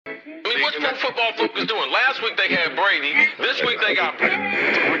I mean, what's Pro Football Focus doing? Last week they had Brady. This week they got Brady.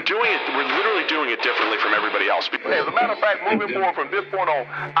 We're literally doing it differently from everybody else. As a matter of fact, moving forward from this point on,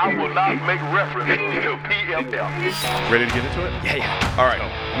 I will not make reference to PFL. Ready to get into it? Yeah. All right.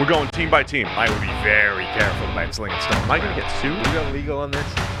 We're going team by team. I would be very careful about slinging stuff. Am I going to get sued? We got legal on this?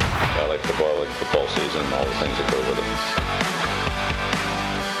 I like football season, all the things that go with it.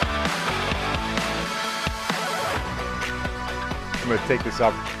 I'm going to take this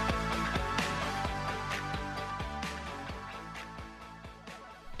up.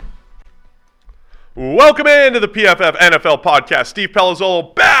 Welcome into the PFF NFL podcast. Steve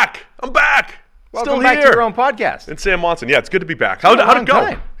Palazzolo back. I'm back. Welcome Still back here. to your own podcast. And Sam Monson. Yeah, it's good to be back. How'd it go?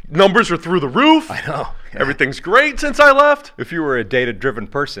 Time. Numbers are through the roof. I know. Everything's great since I left. If you were a data-driven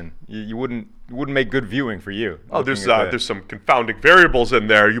person, you wouldn't make good viewing for you. Oh, there's some confounding variables in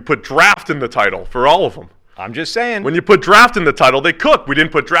there. You put draft in the title for all of them. I'm just saying. When you put draft in the title, they cook. We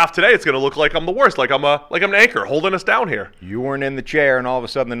didn't put draft today. It's going to look like I'm the worst, like I'm an anchor holding us down here. You weren't in the chair, and all of a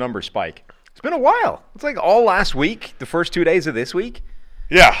sudden the numbers spike. It's been a while. It's like all last week, the first 2 days of this week.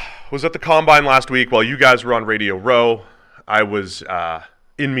 Yeah, was at the Combine last week while you guys were on Radio Row. I was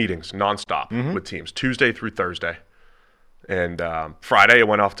in meetings nonstop with teams, Tuesday through Thursday. And Friday, I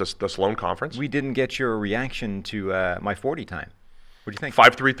went off to the Sloan Conference. We didn't get your reaction to my 40 time. What do you think?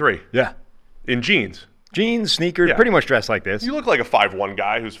 5'3". Yeah. In jeans. Jeans, sneakers, Yeah. pretty much dressed like this. You look like a 5'1"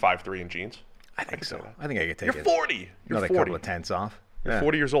 guy who's 5'3" in jeans. I think so. I think I could take You're 40. You're another 40. couple of tenths off. You're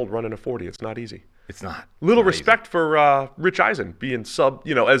 40 years old running a 40. It's not easy. It's not. Little Not respect for Rich Eisen being as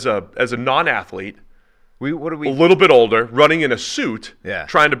a non-athlete, easy. What do we? a little bit older, running in a suit, Yeah.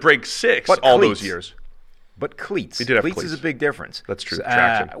 trying to break 6 But all cleats. those years. But cleats. He did have cleats. cleats. Is a big difference. That's true. So,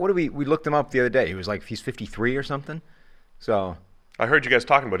 Traction. what do we looked him up the other day. He was like, he's 53 or something. So, I heard you guys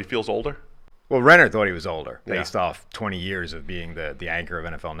talking about he feels older. well, Renner thought he was older Yeah. based off 20 years of being the anchor of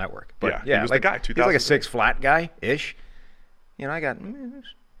NFL Network. But Yeah, he was the like, guy, he's like a 2000. 6 flat guy-ish. I got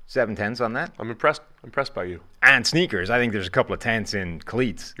 7 tenths on that. I'm impressed by you. And sneakers. I think there's a couple of tenths in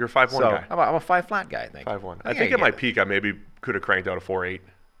cleats. You're a 5'1" So, guy. I'm a 5 flat guy, I think. 5'1". I I think can at my get it. peak, I maybe could have cranked out a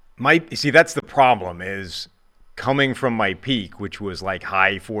 4'8". See, that's the problem is coming from my peak, which was like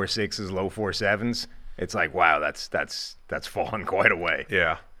high 4.6s, low 4.7s. It's like, wow, that's fallen quite a way.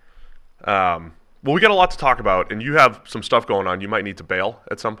 Yeah. Well, we got a lot to talk about, and you have some stuff going on. You might need to bail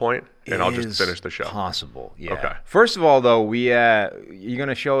at some point, and I'll just finish the show. Possible, yeah. Okay. First of all, though, you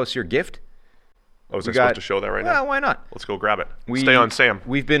gonna show us your gift? Oh, was I We supposed got- to show that right Well, now? why not? Let's go grab it. Stay on Sam.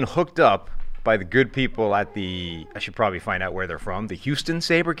 We've been hooked up by the good people at I should probably find out where they're from. The Houston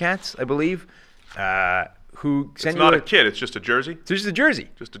Sabercats, I believe, who It's sent not you a kit. It's just a jersey. It's just a jersey.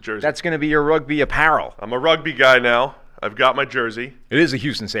 Just a jersey. That's going to be your rugby apparel. I'm a rugby guy now. I've got my jersey. It is the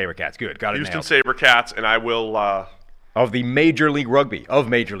Houston Sabercats. Good, got it Houston nailed. Sabercats, and I will Of the Major League Rugby, I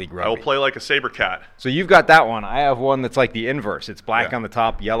will play like a Sabercat. So you've got that one. I have one that's like the inverse. It's black Yeah. on the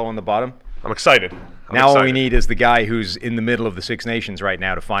top, yellow on the bottom. I'm excited. Now all we need is the guy who's in the middle of the Six Nations right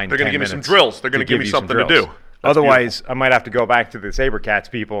now to find They're going to 10 give me some minutes drills. They're going to give me you some something to drills. do. That's Otherwise, I might have to go back to the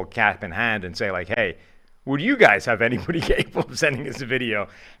Sabercats people, cap in hand, and say like, hey, would you guys have anybody capable of sending us a video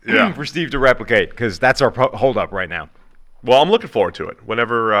for Steve to replicate? Because that's our hold-up right now. Well, I'm looking forward to it.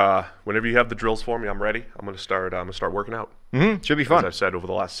 Whenever you have the drills for me, I'm ready. I'm going to start working out. Should be As fun. I've said over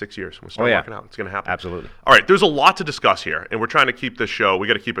the last 6 years, I'm going to start yeah. working out. It's going to happen. Absolutely. All right, there's a lot to discuss here, and we're trying to keep this show. We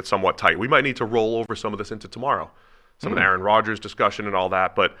got to keep it somewhat tight. We might need to roll over some of this into tomorrow, some of the Aaron Rodgers discussion and all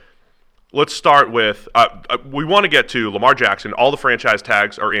that. But let's start with we want to get to Lamar Jackson. All the franchise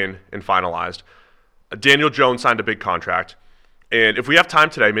tags are in and finalized. Daniel Jones signed a big contract, and if we have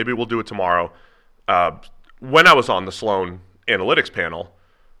time today, maybe we'll do it tomorrow. When I was on the Sloan Analytics panel,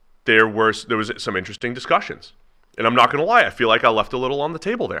 there was some interesting discussions. And I'm not going to lie, I feel like I left a little on the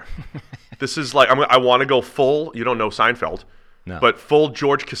table there. This is like, I want to go full, you don't know Seinfeld, but full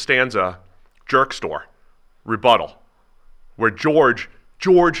George Costanza jerk store rebuttal. Where George,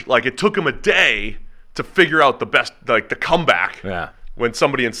 like it took him a day to figure out the best, like the comeback when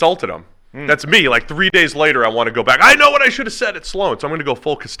somebody insulted him. That's me. Like 3 days later, I want to go back. I know what I should have said at Sloan. So I'm going to go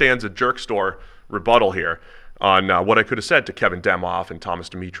full Costanza jerk store rebuttal here on what I could have said to Kevin Demoff and Thomas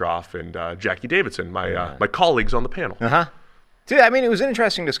Dimitroff and Jackie Davidson, my colleagues on the panel. See, I mean, it was an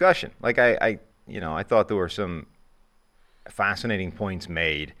interesting discussion. Like I thought there were some fascinating points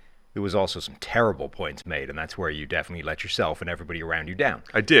made. There was also some terrible points made, and that's where you definitely let yourself and everybody around you down.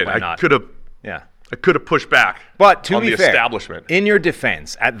 I did. By I not- could have. Yeah. I could have pushed back. But to on be the fair, establishment. In your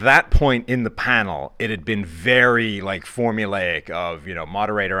defense, at that point in the panel, it had been very like formulaic of,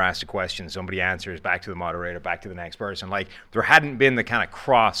 moderator asks a question, somebody answers, back to the moderator, back to the next person. Like there hadn't been the kind of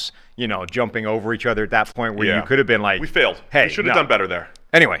cross, jumping over each other at that point where you could have been like, we failed. Hey, we should have done better there.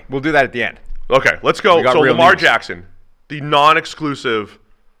 Anyway, we'll do that at the end. Okay, let's go. We got So real Lamar news. Jackson, the non-exclusive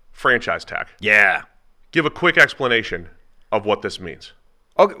franchise tag. Yeah. Give a quick explanation of what this means.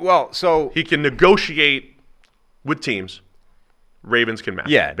 Okay, well, so He can negotiate with teams. Ravens can match.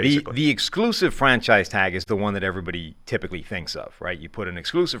 yeah, basically. the exclusive franchise tag is the one that everybody typically thinks of, right? You put an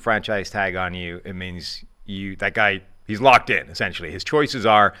exclusive franchise tag on you, it means that guy, he's locked in, essentially. His choices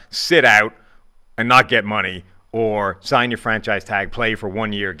are sit out and not get money, or sign your franchise tag, play for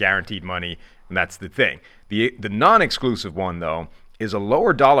 1 year, guaranteed money, and that's the thing. The non-exclusive one, though, is a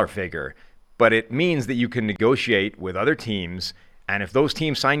lower dollar figure, but it means that you can negotiate with other teams, and if those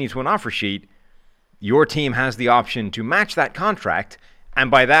teams sign you to an offer sheet, your team has the option to match that contract,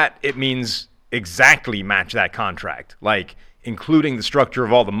 and by that, it means exactly match that contract, like including the structure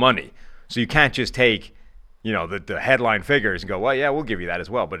of all the money. So you can't just take, the headline figures and go, well, yeah, we'll give you that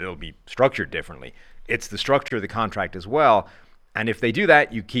as well, but it'll be structured differently. It's the structure of the contract as well, and if they do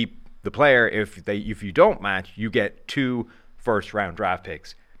that, you keep the player. If you don't match, you get 2 first-round draft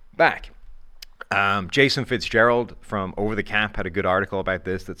picks back. Jason Fitzgerald from Over the Cap had a good article about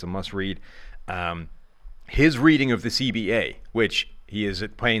this that's a must-read. His reading of the CBA, which he is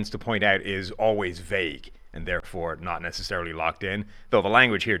at pains to point out is always vague and therefore not necessarily locked in, though the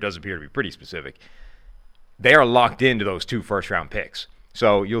language here does appear to be pretty specific. They are locked into those 2 first-round picks.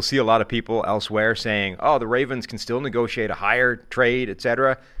 So you'll see a lot of people elsewhere saying, oh, the Ravens can still negotiate a higher trade,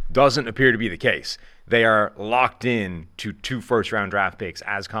 etc. Doesn't appear to be the case. They are locked in to 2 first-round draft picks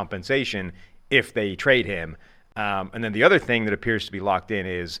as compensation if they trade him. And then the other thing that appears to be locked in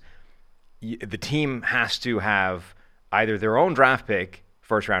is the team has to have either their own draft pick,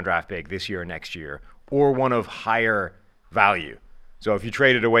 first-round draft pick this year or next year, or one of higher value. So if you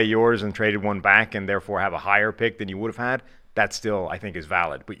traded away yours and traded one back and therefore have a higher pick than you would have had, that still, I think, is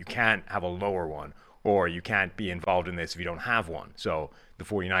valid. But you can't have a lower one, or you can't be involved in this if you don't have one. So the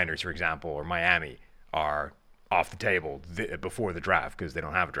 49ers, for example, or Miami are off the table before the draft because they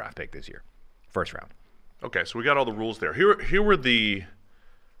don't have a draft pick this year, first round. Okay, so we got all the rules there. Here were the...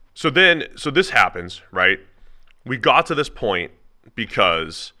 So this happens, right? We got to this point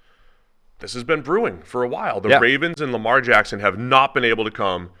because this has been brewing for a while. The Ravens and Lamar Jackson have not been able to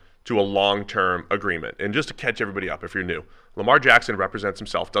come to a long-term agreement. And just to catch everybody up, if you're new, Lamar Jackson represents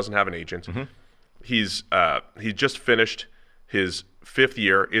himself, doesn't have an agent. Mm-hmm. He just finished his 5th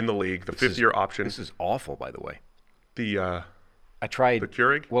year in the league, the 5th-year option. This is awful, by the way. I tried the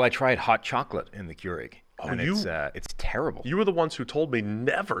Keurig. Well, I tried hot chocolate in the Keurig. Oh, and it's terrible. You were the ones who told me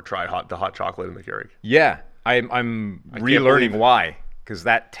never try the hot chocolate in the Keurig. Yeah, I'm relearning why, because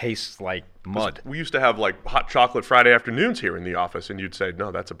that tastes like mud. We used to have like hot chocolate Friday afternoons here in the office, and you'd say,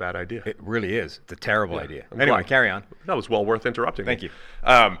 "No, that's a bad idea." It really is. It's a terrible idea. I'm Anyway, glad. carry on. That was well worth interrupting. Thank you.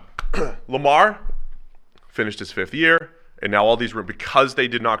 Lamar finished his 5th year, and now all these because they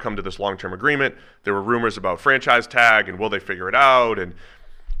did not come to this long-term agreement, there were rumors about franchise tag and will they figure it out. And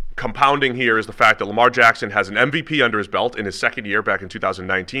compounding here is the fact that Lamar Jackson has an MVP under his belt in his 2nd year back in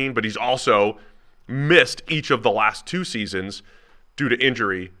 2019, but he's also missed each of the last 2 seasons due to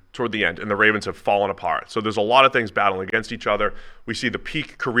injury toward the end, and the Ravens have fallen apart. So there's a lot of things battling against each other. We see the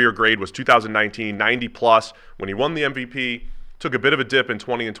peak career grade was 2019, 90+. When he won the MVP, took a bit of a dip in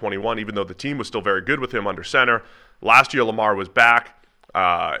 20 and 21, even though the team was still very good with him under center. Last year, Lamar was back,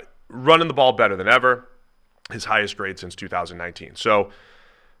 running the ball better than ever, his highest grade since 2019. So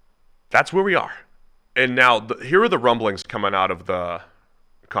that's where we are. And now here are the rumblings coming out of the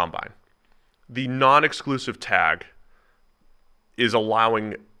combine. The non-exclusive tag is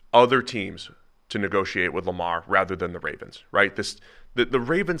allowing other teams to negotiate with Lamar rather than the Ravens, right? The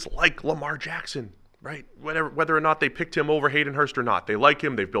Ravens like Lamar Jackson, right? Whether or not they picked him over Hayden Hurst or not, they like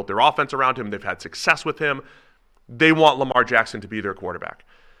him. They've built their offense around him. They've had success with him. They want Lamar Jackson to be their quarterback.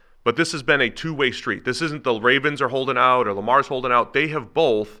 But this has been a two-way street. This isn't the Ravens are holding out or Lamar's holding out. They have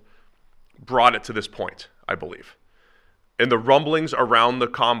both brought it to this point, I believe. And the rumblings around the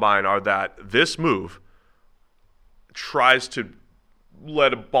combine are that this move tries to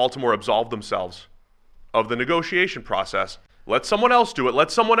let Baltimore absolve themselves of the negotiation process. Let someone else do it.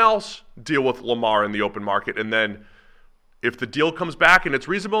 Let someone else deal with Lamar in the open market. And then if the deal comes back and it's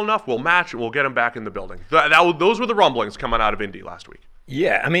reasonable enough, we'll match and we'll get him back in the building. Those were the rumblings coming out of Indy last week.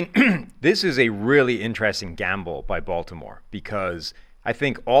 Yeah, I mean, this is a really interesting gamble by Baltimore because I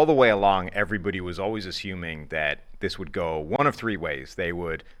think all the way along, everybody was always assuming that this would go one of 3 ways. They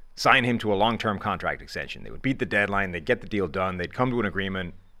would sign him to a long-term contract extension. They would beat the deadline. They'd get the deal done. They'd come to an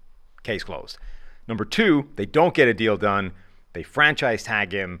agreement. Case closed. Number 2, they don't get a deal done. They franchise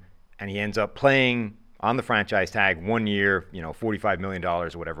tag him, and he ends up playing on the franchise tag 1 year, $45 million or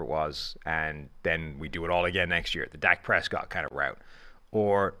whatever it was, and then we do it all again next year, the Dak Prescott kind of route.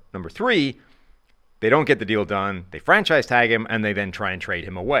 Or number 3, they don't get the deal done, they franchise tag him, and they then try and trade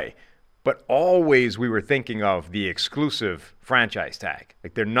him away. But always we were thinking of the exclusive franchise tag.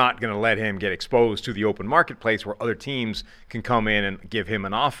 Like, they're not going to let him get exposed to the open marketplace where other teams can come in and give him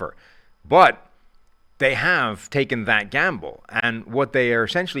an offer. But they have taken that gamble. And what they are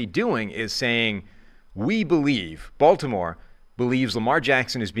essentially doing is saying, we believe, Baltimore believes Lamar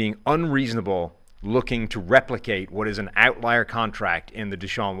Jackson is being unreasonable looking to replicate what is an outlier contract in the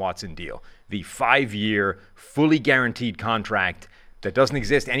Deshaun Watson deal. The 5-year, fully guaranteed contract that doesn't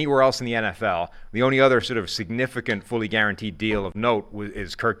exist anywhere else in the NFL. The only other sort of significant fully guaranteed deal of note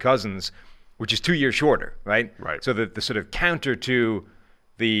is Kirk Cousins, which is 2 years shorter, right? Right. So the sort of counter to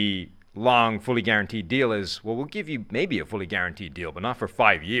the long, fully guaranteed deal is, well, we'll give you maybe a fully guaranteed deal, but not for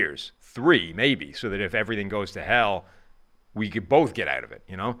 5 years, 3 maybe, so that if everything goes to hell, we could both get out of it,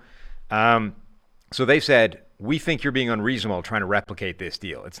 you know? So they said, we think you're being unreasonable trying to replicate this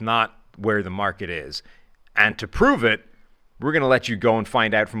deal. It's not where the market is. And to prove it, we're going to let you go and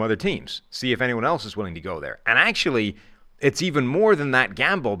find out from other teams, see if anyone else is willing to go there. And actually, it's even more than that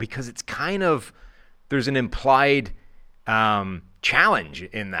gamble, because it's kind of, there's an implied challenge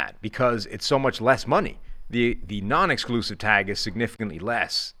in that, because it's so much less money. The non-exclusive tag is significantly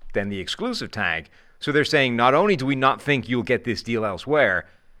less than the exclusive tag. So they're saying, not only do we not think you'll get this deal elsewhere,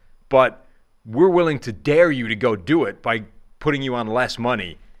 but we're willing to dare you to go do it by putting you on less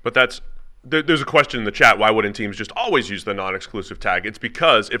money. But there's a question in the chat, why wouldn't teams just always use the non-exclusive tag? It's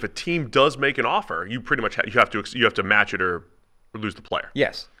because if a team does make an offer, you pretty much you have to match it or lose the player.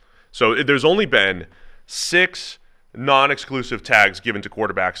 Yes. So there's only been 6 non-exclusive tags given to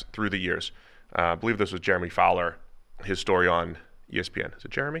quarterbacks through the years. I believe this was Jeremy Fowler, his story on ESPN. Is it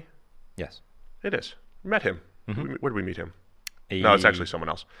Jeremy? Yes. It is. We met him. Mm-hmm. Where did we meet him? No, it's actually someone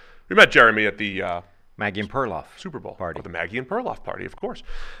else. We met Jeremy at the Maggie and Perloff Super Bowl party. Oh, the Maggie and Perloff party, of course.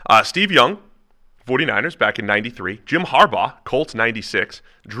 Steve Young, 49ers back in 93. Jim Harbaugh, Colts 96.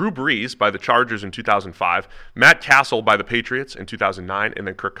 Drew Brees by the Chargers in 2005. Matt Castle by the Patriots in 2009. And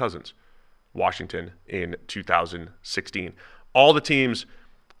then Kirk Cousins, Washington in 2016. All the teams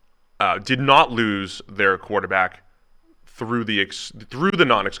did not lose their quarterback through the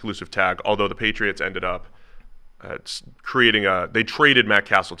non-exclusive tag, although the Patriots ended up they traded Matt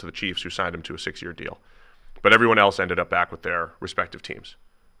Castle to the Chiefs, who signed him to a 6-year deal. But everyone else ended up back with their respective teams,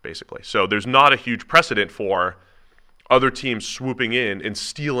 basically. So there's not a huge precedent for other teams swooping in and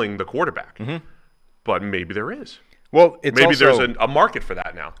stealing the quarterback. Mm-hmm. But maybe there is. Well, it's maybe also, there's a market for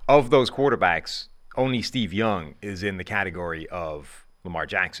that now. Of those quarterbacks, only Steve Young is in the category of Lamar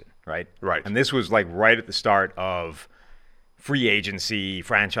Jackson, right? Right. And this was like right at the start of free agency,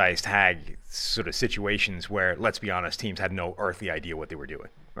 franchise tag sort of situations where, let's be honest, teams had no earthly idea what they were doing,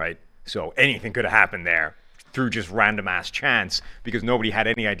 right? So anything could have happened there through just random ass chance, because nobody had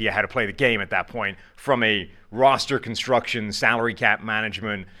any idea how to play the game at that point from a roster construction, salary cap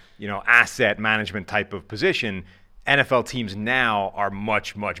management, asset management type of position. NFL teams now are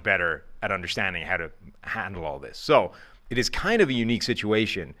much, much better at understanding how to handle all this. So it is kind of a unique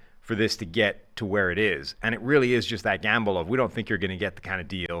situation for this to get to where it is. And it really is just that gamble of, we don't think you're going to get the kind of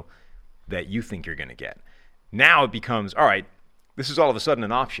deal that you think you're going to get. Now it becomes, all right, this is all of a sudden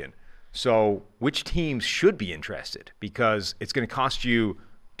an option. So which teams should be interested? Because it's going to cost you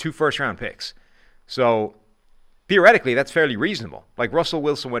 2 first-round picks. So theoretically, that's fairly reasonable. Like Russell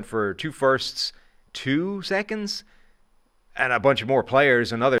Wilson went for 2 firsts, 2 seconds, and a bunch of more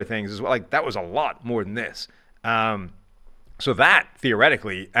players and other things as well. Like, that was a lot more than this. So that,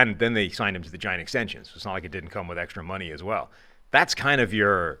 theoretically, and then they signed him to the giant extensions. So it's not like it didn't come with extra money as well. That's kind of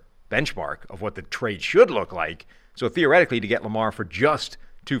your benchmark of what the trade should look like. So theoretically, to get Lamar for just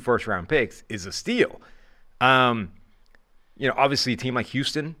 2 first-round picks is a steal. Obviously a team like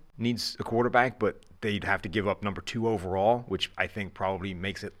Houston needs a quarterback, but they'd have to give up number 2 overall, which I think probably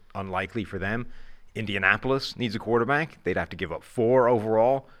makes it unlikely for them. Indianapolis needs a quarterback. They'd have to give up 4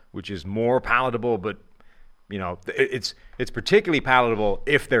 overall, which is more palatable, but it's particularly palatable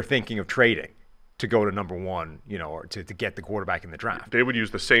if they're thinking of trading to go to number 1, or to get the quarterback in the draft. They would use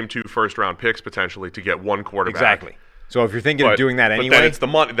the same 2 first-round picks potentially to get 1 quarterback. Exactly. So if you're thinking of doing that anyway, then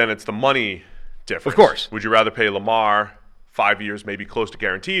it's the money difference. Of course. Would you rather pay Lamar 5 years, maybe close to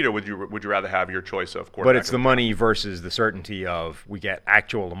guaranteed, or would you rather have your choice of quarterback? But it's the money versus the certainty of, we get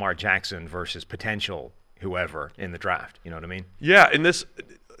actual Lamar Jackson versus potential whoever in the draft. You know what I mean? Yeah,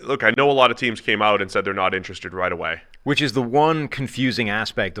 look, I know a lot of teams came out and said they're not interested right away. Which is the one confusing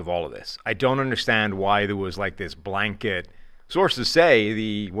aspect of all of this. I don't understand why there was like this blanket. Sources say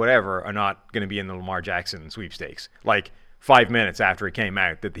the whatever are not going to be in the Lamar Jackson sweepstakes. Like 5 minutes after it came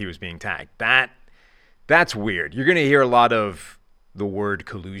out that he was being tagged. That's weird. You're going to hear a lot of the word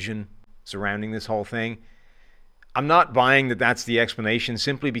collusion surrounding this whole thing. I'm not buying that that's the explanation,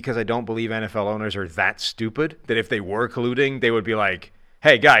 simply because I don't believe NFL owners are that stupid that if they were colluding, they would be like,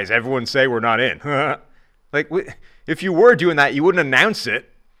 hey, guys, everyone say we're not in. Like, if you were doing that, you wouldn't announce it.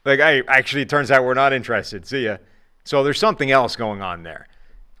 Like, actually, it turns out we're not interested. See ya. So there's something else going on there.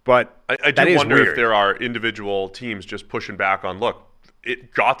 But I do wonder if there are individual teams just pushing back on, look,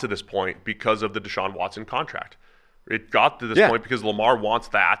 it got to this point because of the Deshaun Watson contract. It got to this point because Lamar wants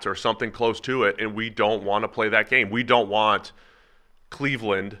that or something close to it, and we don't want to play that game. We don't want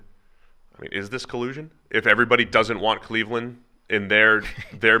Cleveland. I mean, is this collusion? If everybody doesn't want Cleveland in their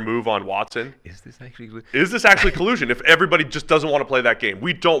move on Watson, is this actually collusion? If everybody just doesn't want to play that game,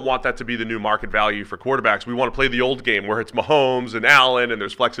 we don't want that to be the new market value for quarterbacks. We want to play the old game where it's Mahomes and Allen and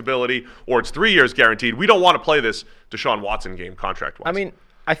there's flexibility, or it's 3 years guaranteed. We don't want to play this Deshaun Watson game contract-wise. I mean,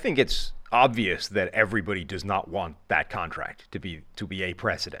 I think it's obvious that everybody does not want that contract to be a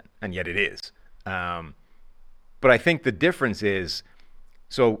precedent, and yet it is. But I think the difference is,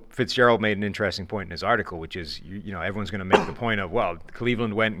 so Fitzgerald made an interesting point in his article, which is, you know, everyone's going to make the point of, well,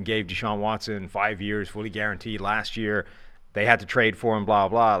 Cleveland went and gave Deshaun Watson 5 years, fully guaranteed last year. They had to trade for him, blah,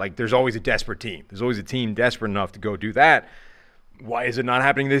 blah. Like, there's always a desperate team. There's always a team desperate enough to go do that. Why is it not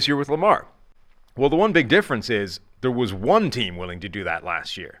happening this year with Lamar? Well, the one big difference is there was one team willing to do that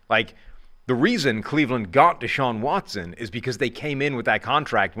last year. Like, the reason Cleveland got Deshaun Watson is because they came in with that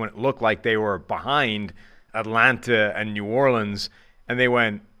contract when it looked like they were behind Atlanta and New Orleans, and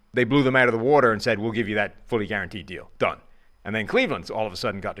they blew them out of the water and said, we'll give you that fully guaranteed deal. Done. And then Cleveland all of a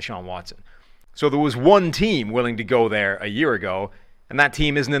sudden got Deshaun Watson. So there was one team willing to go there a year ago, and that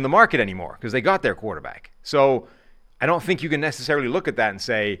team isn't in the market anymore because they got their quarterback. So I don't think you can necessarily look at that and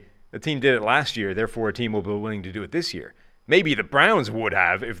say, the team did it last year, therefore a team will be willing to do it this year. Maybe the Browns would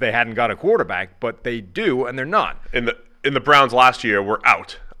have if they hadn't got a quarterback, but they do, and they're not. In the Browns last year were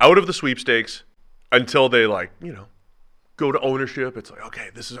out of the sweepstakes until they, go to ownership. It's like, okay,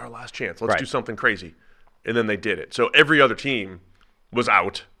 this is our last chance. Let's do something crazy. And then they did it. So every other team was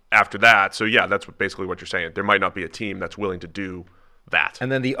out after that. So, yeah, that's basically what you're saying. There might not be a team that's willing to do that.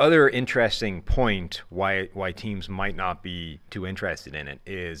 And then the other interesting point why teams might not be too interested in it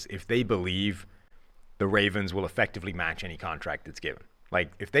is if they believe the Ravens will effectively match any contract that's given.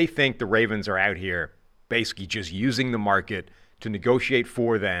 Like, if they think the Ravens are out here basically just using the market to negotiate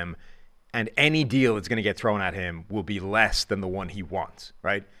for them, and any deal that's going to get thrown at him will be less than the one he wants,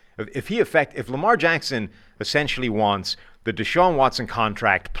 right? If Lamar Jackson essentially wants the Deshaun Watson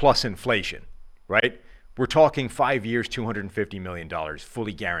contract plus inflation, right? We're talking 5 years, $250 million,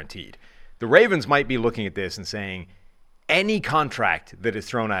 fully guaranteed. The Ravens might be looking at this and saying, any contract that is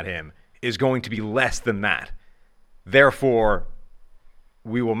thrown at him is going to be less than that. Therefore,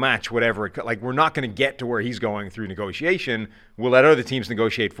 we will match whatever. We're not going to get to where he's going through negotiation. We'll let other teams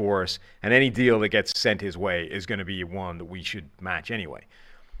negotiate for us, and any deal that gets sent his way is going to be one that we should match anyway.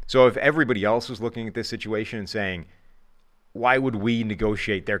 So if everybody else was looking at this situation and saying, why would we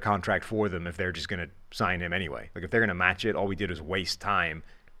negotiate their contract for them if they're just going to sign him anyway? Like, if they're going to match it, all we did is waste time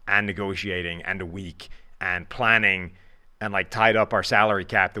and negotiating and a week and planning and tied up our salary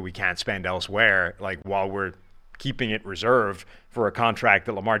cap that we can't spend elsewhere, while we're keeping it reserved for a contract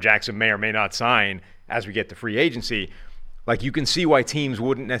that Lamar Jackson may or may not sign as we get to free agency. You can see why teams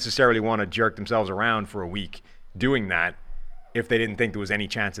wouldn't necessarily want to jerk themselves around for a week doing that if they didn't think there was any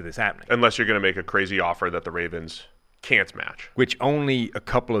chance of this happening. Unless you're going to make a crazy offer that the Ravens can't match. Which only a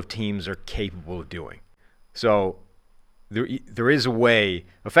couple of teams are capable of doing. So there is a way.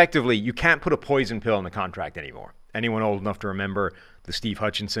 Effectively, you can't put a poison pill in the contract anymore. Anyone old enough to remember the Steve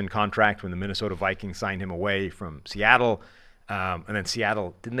Hutchinson contract when the Minnesota Vikings signed him away from Seattle? And then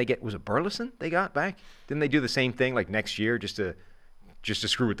Seattle, was it Burleson they got back? Didn't they do the same thing next year just to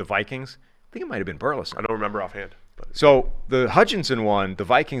screw with the Vikings? I think it might have been Burleson. I don't remember offhand. So the Hutchinson one, the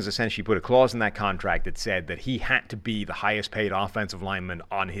Vikings essentially put a clause in that contract that said that he had to be the highest paid offensive lineman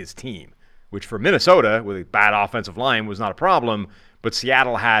on his team, which for Minnesota, with a bad offensive line, was not a problem. But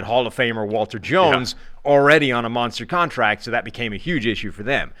Seattle had Hall of Famer Walter Jones already on a monster contract, so that became a huge issue for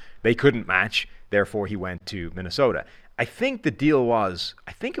them. They couldn't match, therefore he went to Minnesota. I think the deal was,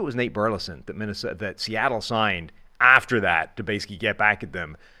 it was Nate Burleson that Seattle signed after that to basically get back at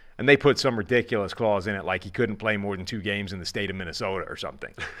them. And they put some ridiculous clause in it, like he couldn't play more than 2 games in the state of Minnesota or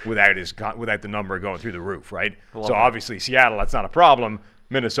something without the number going through the roof, right? So obviously Seattle, that's not a problem.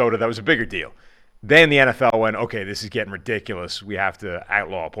 Minnesota, that was a bigger deal. Then the NFL went, okay, this is getting ridiculous. We have to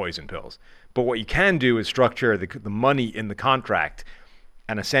outlaw poison pills. But what you can do is structure the money in the contract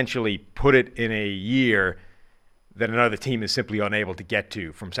and essentially put it in a year that another team is simply unable to get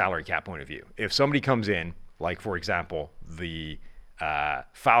to from salary cap point of view. If somebody comes in, like, for example, the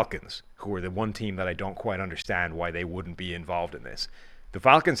Falcons, who are the one team that I don't quite understand why they wouldn't be involved in this. The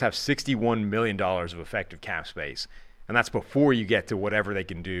Falcons have $61 million of effective cap space, and that's before you get to whatever they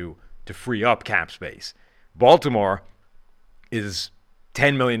can do to free up cap space. Baltimore is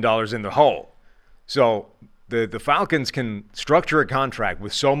 $10 million in the hole. So the Falcons can structure a contract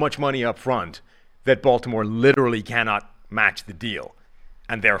with so much money up front that Baltimore literally cannot match the deal.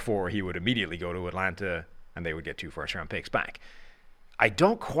 And therefore, he would immediately go to Atlanta, and they would get 2 first-round picks back. I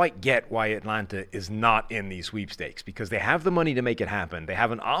don't quite get why Atlanta is not in these sweepstakes, because they have the money to make it happen. They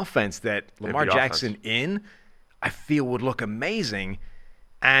have an offense that Lamar Jackson I feel would look amazing.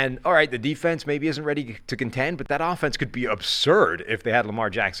 And, all right, the defense maybe isn't ready to contend, but that offense could be absurd if they had Lamar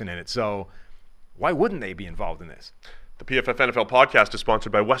Jackson in it. So why wouldn't they be involved in this? The PFF NFL podcast is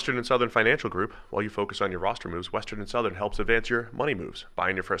sponsored by Western and Southern Financial Group. While you focus on your roster moves, Western and Southern helps advance your money moves.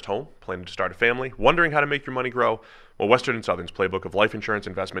 Buying your first home, planning to start a family, wondering how to make your money grow? Well, Western and Southern's playbook of life insurance,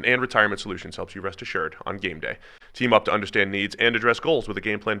 investment, and retirement solutions helps you rest assured on game day. Team up to understand needs and address goals with a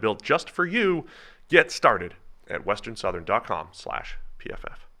game plan built just for you. Get started at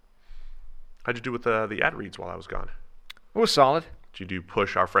westernsouthern.com/PFF. How'd you do with the ad reads while I was gone? It was solid. Did you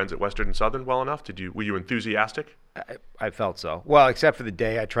push our friends at Western and Southern well enough? Were you enthusiastic? I felt so. Well, except for the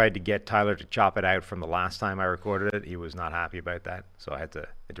day I tried to get Tyler to chop it out from the last time I recorded it. He was not happy about that, so I had to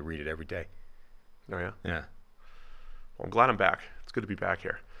read it every day. Oh, yeah? Yeah. Well, I'm glad I'm back. It's good to be back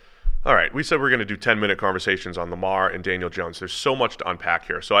here. All right, we said we're going to do 10-minute conversations on Lamar and Daniel Jones. There's so much to unpack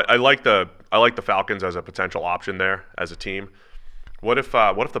here. So I like the Falcons as a potential option there as a team. What if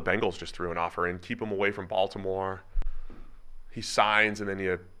the Bengals just threw an offer in, keep him away from Baltimore? He signs, and then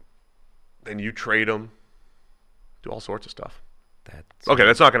you trade him. Do all sorts of stuff. Okay,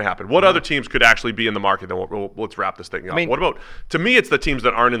 that's not going to happen. What other teams could actually be in the market? Then let's wrap this thing up. What about, to me, it's the teams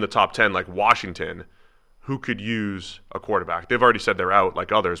that aren't in the top 10, like Washington, who could use a quarterback. They've already said they're out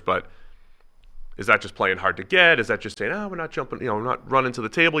like others, but is that just playing hard to get? Is that just saying, we're not jumping, we're not running to the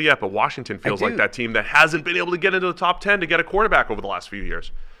table yet? But Washington feels like that team that hasn't been able to get into the top 10 to get a quarterback over the last few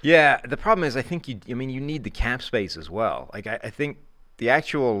years. Yeah, the problem is I think you need the cap space as well. Like I think the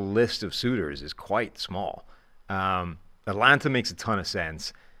actual list of suitors is quite small. Atlanta makes a ton of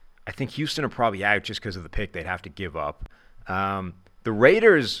sense. I think Houston are probably out just because of the pick they'd have to give up. The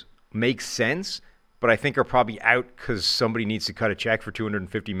Raiders make sense, but I think are probably out because somebody needs to cut a check for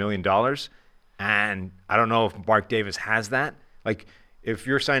 $250 million. And I don't know if Mark Davis has that. Like, if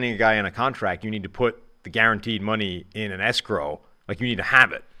you're signing a guy on a contract, you need to put the guaranteed money in an escrow. Like, you need to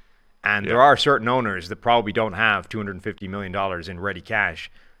have it. And there are certain owners that probably don't have $250 million in ready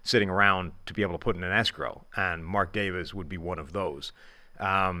cash sitting around to be able to put in an escrow. And Mark Davis would be one of those.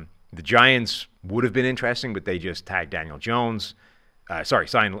 The Giants would have been interesting, but they just tagged Daniel Jones.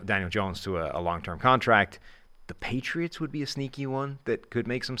 Signed Daniel Jones to a long-term contract. The Patriots would be a sneaky one that could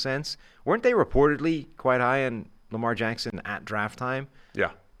make some sense. Weren't they reportedly quite high on Lamar Jackson at draft time?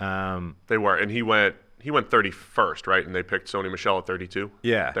 Yeah, they were. And he went 31st, right? And they picked Sony Michel at 32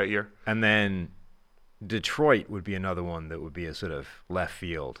 that year. And then Detroit would be another one that would be a sort of left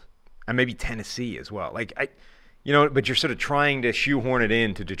field. And maybe Tennessee as well. But you're sort of trying to shoehorn it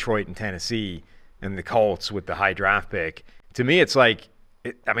into Detroit and Tennessee and the Colts with the high draft pick. To me, it's like,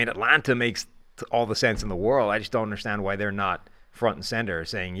 Atlanta makes all the sense in the world. I just don't understand why they're not front and center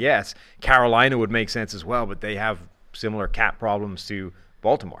saying yes. Carolina would make sense as well, but they have similar cap problems to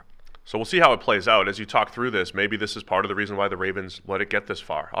Baltimore. So we'll see how it plays out. As you talk through this, maybe this is part of the reason why the Ravens let it get this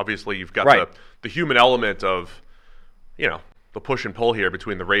far. Obviously, you've got the human element of, the push and pull here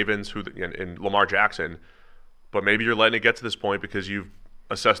between the Ravens and Lamar Jackson. But maybe you're letting it get to this point because you've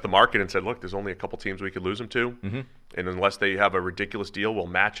assessed the market and said, look, there's only a couple teams we could lose him to. Mm-hmm. And unless they have a ridiculous deal, we'll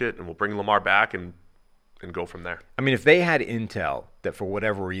match it and we'll bring Lamar back and go from there. If they had intel that for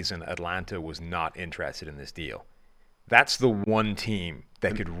whatever reason Atlanta was not interested in this deal, that's the one team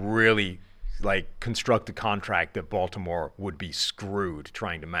that could really construct a contract that Baltimore would be screwed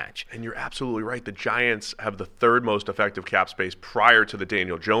trying to match. And you're absolutely right. The Giants have the third most effective cap space prior to the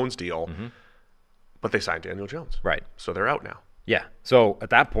Daniel Jones deal, but they signed Daniel Jones. Right. So they're out now. Yeah. So at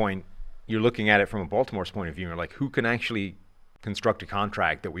that point, you're looking at it from a Baltimore's point of view, and you're like, who can actually construct a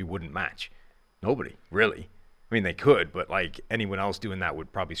contract that we wouldn't match? Nobody, really. They could, but anyone else doing that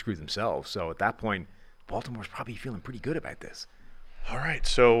would probably screw themselves. So at that point, Baltimore's probably feeling pretty good about this. All right.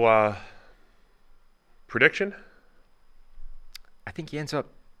 So prediction? I think he ends up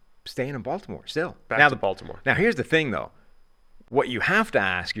staying in Baltimore still. Back to Baltimore. Now, here's the thing, though. What you have to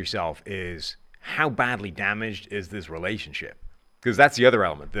ask yourself is, how badly damaged is this relationship? Because that's the other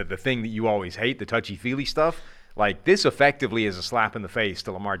element, the thing that you always hate, the touchy-feely stuff. Like, this effectively is a slap in the face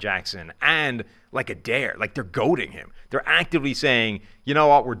to Lamar Jackson and like a dare. Like, they're goading him. They're actively saying, you know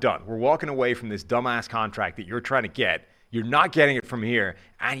what, we're done. We're walking away from this dumbass contract that you're trying to get. You're not getting it from here.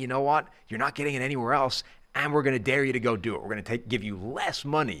 And you know what? You're not getting it anywhere else. And we're going to dare you to go do it. We're going to give you less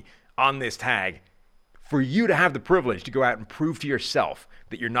money on this tag for you to have the privilege to go out and prove to yourself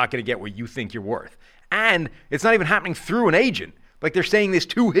that you're not going to get what you think you're worth. And it's not even happening through an agent. Like, they're saying this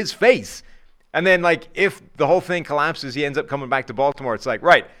to his face. And then, like, if the whole thing collapses, he ends up coming back to Baltimore. It's like,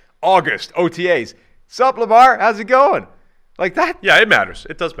 right, August, OTAs. Sup, Lamar? How's it going? Like that? Yeah, it matters.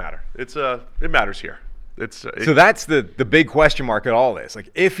 It does matter. It matters here. So that's the big question mark at all this. Like,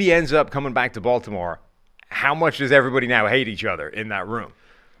 if he ends up coming back to Baltimore, how much does everybody now hate each other in that room?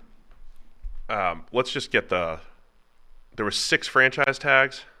 Let's just get there were 6 franchise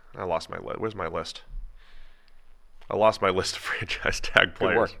tags. I lost my list. Where's my list? I lost my list of franchise tag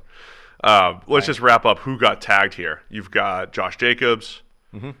players. Good work. Let's just wrap up who got tagged here. You've got Josh Jacobs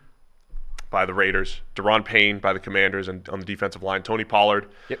by the Raiders, Deron Payne by the Commanders and on the defensive line, Tony Pollard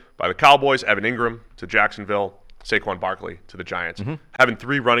by the Cowboys, Evan Ingram to Jacksonville, Saquon Barkley to the Giants. Having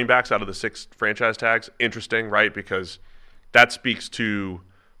 3 running backs out of the 6 franchise tags, interesting, right? Because that speaks to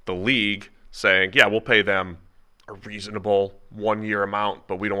the league saying, yeah, we'll pay them a reasonable 1-year amount,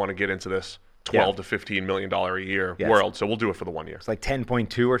 but we don't want to get into this $12 to $15 million a year world, so we'll do it for the 1 year. It's like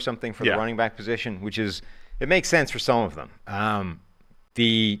 10.2 or something for the running back position, which is, it makes sense for some of them.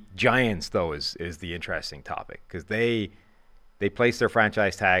 The Giants, though, is the interesting topic because they placed their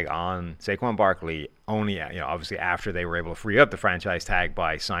franchise tag on Saquon Barkley only, obviously after they were able to free up the franchise tag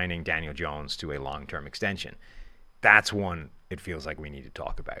by signing Daniel Jones to a long-term extension. That's one it feels like we need to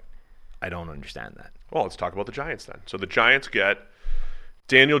talk about. I don't understand that. Well, let's talk about the Giants then. So the Giants get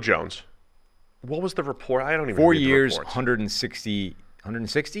Daniel Jones. What was the report? I don't even 4 read the years, reports.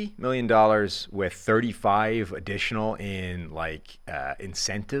 $160 million with 35 additional in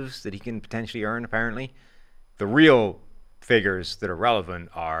incentives that he can potentially earn, apparently. The real figures that are relevant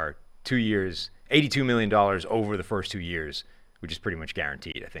are 2 years, $82 million over the first 2 years, which is pretty much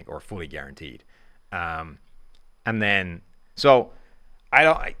guaranteed, I think, or fully guaranteed. And then, so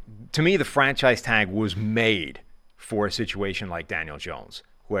to me, the franchise tag was made for a situation like Daniel Jones,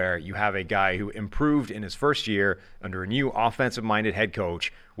 where you have a guy who improved in his first year under a new offensive-minded head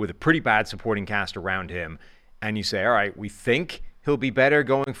coach with a pretty bad supporting cast around him, and you say, all right, we think he'll be better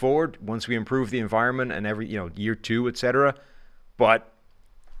going forward once we improve the environment and year 2, et cetera, but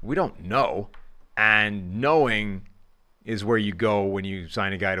we don't know, and knowing is where you go when you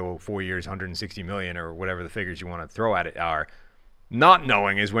sign a guy to 4 years, $160 million, or whatever the figures you want to throw at it are. Not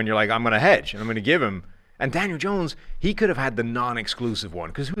knowing is when you're like, I'm going to hedge, and I'm going to give him. And Daniel Jones, he could have had the non-exclusive one,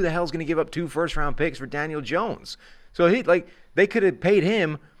 because who the hell's going to give up 2 first-round picks for Daniel Jones? So they could have paid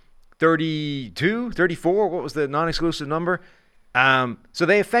him 32, 34. What was the non-exclusive number? So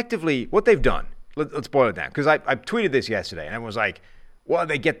they effectively, what they've done, let's boil it down, because I tweeted this yesterday, and everyone was like, well,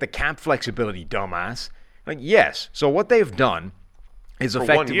 they get the cap flexibility, dumbass. Like, yes. So what they've done is For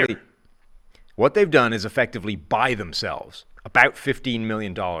effectively 1 year. What they've done is effectively buy themselves about $15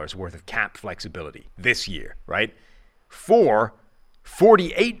 million worth of cap flexibility this year, right? For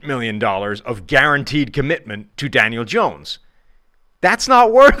 $48 million of guaranteed commitment to Daniel Jones. That's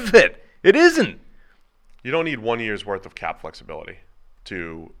not worth it. It isn't. You don't need 1 year's worth of cap flexibility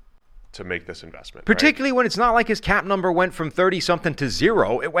to make this investment. Particularly when it's not like his cap number went from 30-something to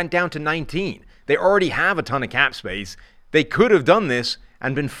 0. It went down to 19. They already have a ton of cap space. They could have done this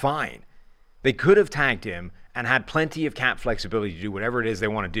and been fine. They could have tagged him and had plenty of cap flexibility to do whatever it is they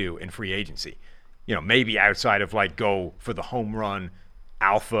want to do in free agency. Maybe outside of go for the home run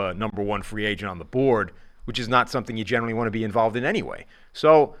alpha number 1 free agent on the board, which is not something you generally want to be involved in anyway.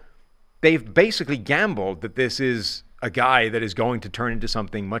 So they've basically gambled that this is a guy that is going to turn into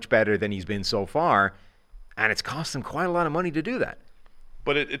something much better than he's been so far, and it's cost them quite a lot of money to do that.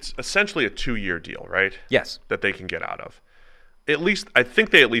 But it's essentially a 2-year deal, right? Yes. That they can get out of. I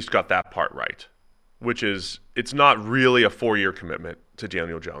think they at least got that part right, which is it's not really a 4-year commitment to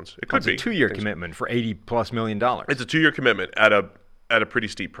Daniel Jones. It could be. It's a 2-year commitment for $80+ million. It's a 2-year commitment at a pretty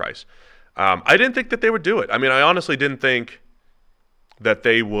steep price. I didn't think that they would do it. I mean, I honestly didn't think that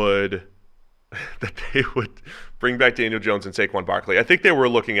they would bring back Daniel Jones and Saquon Barkley. I think they were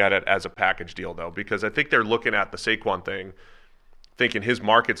looking at it as a package deal, though, because I think they're looking at the Saquon thing, thinking his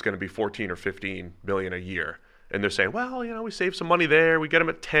market's going to be 14 or 15 million a year. And they're saying, well, we save some money there. We get him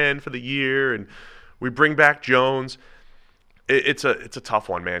at 10 for the year, and we bring back Jones. It's a tough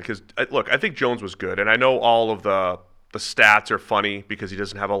one, man, because, look, I think Jones was good. And I know all of the stats are funny because he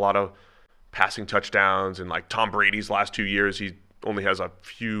doesn't have a lot of passing touchdowns. And, like, Tom Brady's last 2 years, he only has a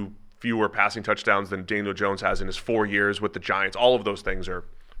few fewer passing touchdowns than Daniel Jones has in his 4 years with the Giants. All of those things are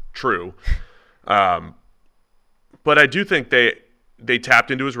true. But I do think they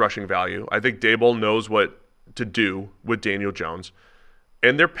tapped into his rushing value. I think Daboll knows what to do with Daniel Jones,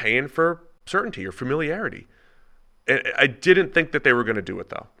 and they're paying for certainty or familiarity. And I didn't think that they were going to do it,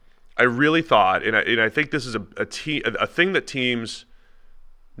 though. I really thought, and I think this is a thing that teams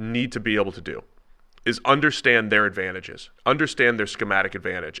need to be able to do, is understand their advantages, understand their schematic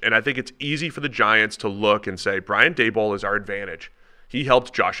advantage. And I think it's easy for the Giants to look and say, Brian Daboll is our advantage. He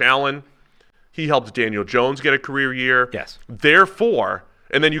helped Josh Allen. He helped Daniel Jones get a career year. Yes. Therefore,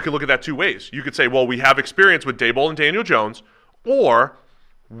 and then you can look at that two ways. You could say, well, we have experience with Daboll and Daniel Jones, or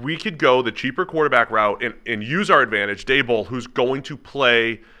we could go the cheaper quarterback route and use our advantage, Daboll, who's going to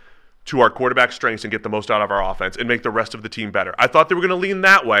play to our quarterback strengths and get the most out of our offense and make the rest of the team better. I thought they were going to lean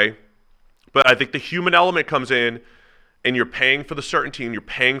that way, but I think the human element comes in, and you're paying for the certainty and you're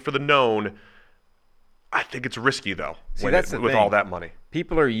paying for the known. I think it's risky, though, with all that money.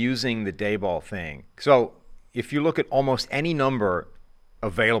 People are using the Daboll thing. So if you look at almost any number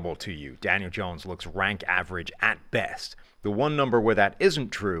available to you, Daniel Jones looks rank average at best. The one number where that isn't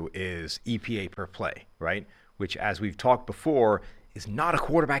true is EPA per play, right? Which, as we've talked before, is not a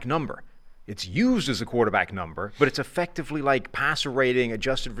quarterback number. It's used as a quarterback number, but it's effectively like passer rating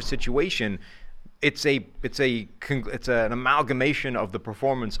adjusted for situation. It's an amalgamation of the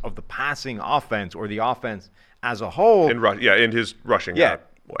performance of the passing offense or the offense as a whole. In his rushing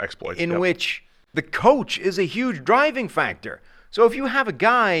exploits. In which the coach is a huge driving factor. So if you have a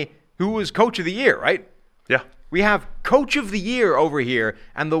guy who was coach of the year, right? Yeah. We have coach of the year over here,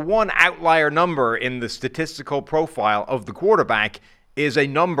 and the one outlier number in the statistical profile of the quarterback is a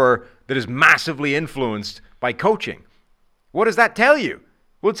number that is massively influenced by coaching. What does that tell you?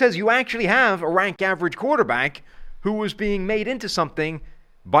 Well, it says you actually have a rank average quarterback who was being made into something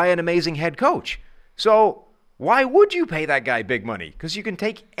by an amazing head coach. So why would you pay that guy big money? Because you can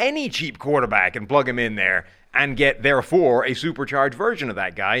take any cheap quarterback and plug him in there and get, therefore, a supercharged version of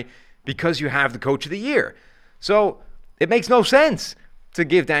that guy because you have the coach of the year. So it makes no sense to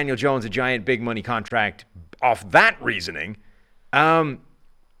give Daniel Jones a giant big money contract off that reasoning.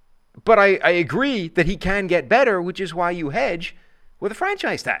 But I agree that he can get better, which is why you hedge with a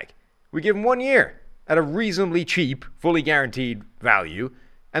franchise tag. We give him 1 year at a reasonably cheap, fully guaranteed value.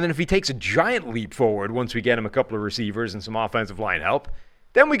 And then if he takes a giant leap forward once we get him a couple of receivers and some offensive line help,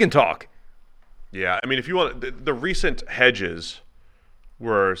 then we can talk. Yeah, I mean, if you want, the recent hedges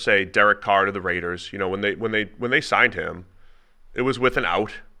were, say, Derek Carr to the Raiders. You know, when they signed him, it was with an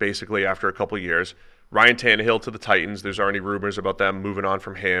out, basically, after a couple of years. Ryan Tannehill to the Titans. There's already rumors about them moving on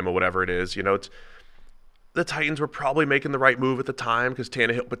from him or whatever it is. You know, the Titans were probably making the right move at the time because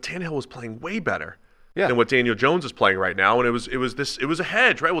Tannehill was playing way better than what Daniel Jones is playing right now. And it was a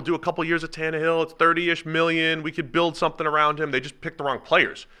hedge, right? We'll do a couple of years of Tannehill. It's $30-ish million. We could build something around him. They just picked the wrong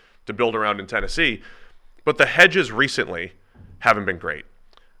players to build around in Tennessee. But the hedges recently haven't been great.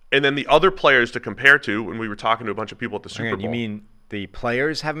 And then the other players to compare to, when we were talking to a bunch of people at the Super Bowl. You mean the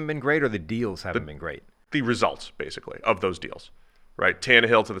players haven't been great or the deals haven't been great? The results, basically, of those deals, right?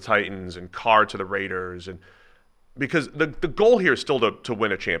 Tannehill to the Titans and Carr to the Raiders. And because the goal here is still to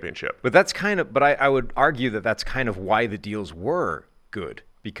win a championship. But I would argue that that's kind of why the deals were good,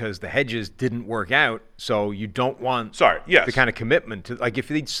 because the hedges didn't work out. So you don't want the kind of commitment to, like, if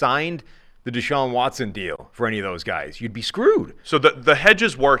they'd signed the Deshaun Watson deal for any of those guys, you'd be screwed. So the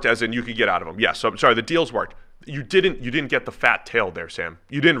hedges worked, as in you could get out of them. Yes. So I'm sorry, the deals worked. You didn't get the fat tail there, Sam.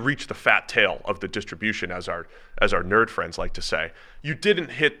 You didn't reach the fat tail of the distribution, as our nerd friends like to say. You didn't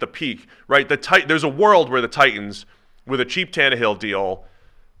hit the peak, right? There's a world where the Titans, with a cheap Tannehill deal,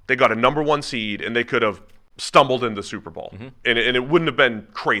 they got a number 1 seed and they could have stumbled into the Super Bowl, and it wouldn't have been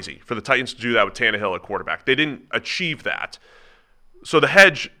crazy for the Titans to do that with Tannehill at quarterback. They didn't achieve that, so the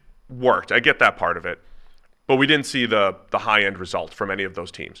hedge worked. I get that part of it, but we didn't see the high-end result from any of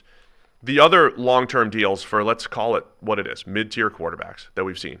those teams. The other long-term deals for, let's call it what it is, mid-tier quarterbacks that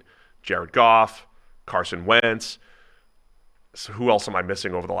we've seen, Jared Goff, Carson Wentz. So who else am I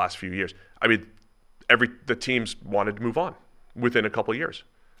missing over the last few years? I mean, the teams wanted to move on within a couple of years.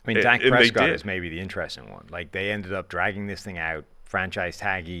 I mean, Dak Prescott is maybe the interesting one. Like, they ended up dragging this thing out, franchise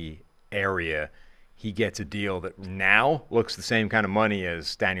taggy area. He gets a deal that now looks the same kind of money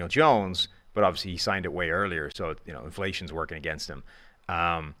as Daniel Jones, but obviously he signed it way earlier, so inflation's working against him.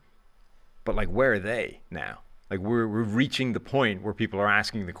 But like, where are they now? Like, we're reaching the point where people are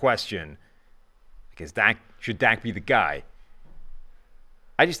asking the question: should Dak be the guy?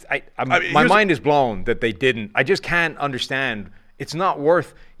 My mind is blown that they didn't. I just can't understand. It's not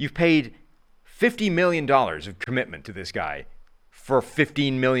worth. You've paid $50 million of commitment to this guy. for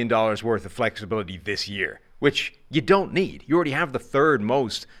 $15 million worth of flexibility this year, which you don't need. You already have the third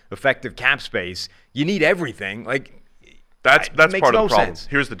most effective cap space. You need everything. Like, that's it part makes of the no problem. sense.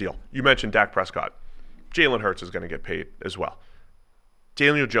 Here's the deal. You mentioned Dak Prescott. Jalen Hurts is going to get paid as well.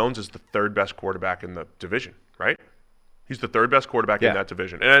 Daniel Jones is the third best quarterback in the division, right? He's the third best quarterback in that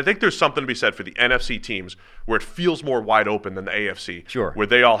division. And I think there's something to be said for the NFC teams where it feels more wide open than the AFC, Sure. where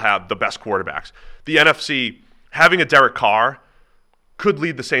they all have the best quarterbacks. The NFC, having a Derek Carr could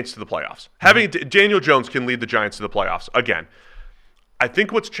lead the Saints to the playoffs. Having Daniel Jones can lead the Giants to the playoffs. Again, I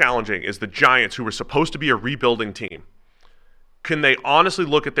think what's challenging is the Giants, who were supposed to be a rebuilding team, can they honestly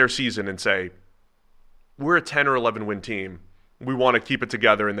look at their season and say, we're a 10 or 11 win team, we want to keep it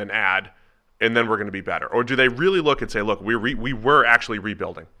together and then add, and then we're going to be better? Or do they really look and say, look, we were actually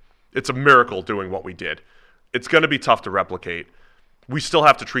rebuilding. It's a miracle doing what we did. It's going to be tough to replicate. We still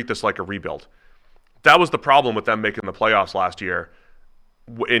have to treat this like a rebuild. That was the problem with them making the playoffs last year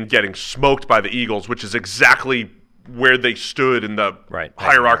in getting smoked by the Eagles, which is exactly where they stood in the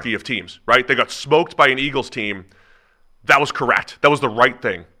hierarchy of teams, right? They got smoked by an Eagles team. That was correct. That was the right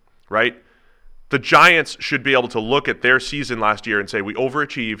thing, right? The Giants should be able to look at their season last year and say, we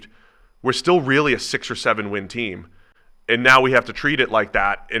overachieved. We're still really a 6 or 7 win team. And now we have to treat it like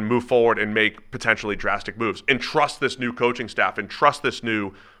that and move forward and make potentially drastic moves and trust this new coaching staff and trust this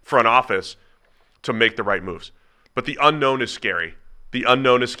new front office to make the right moves. But the unknown is scary. The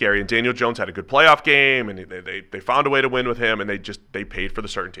unknown is scary. And Daniel Jones had a good playoff game, and they found a way to win with him, and they paid for the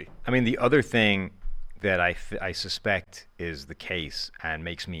certainty. I mean, the other thing that I suspect is the case and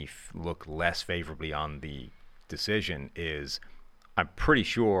makes me look less favorably on the decision is I'm pretty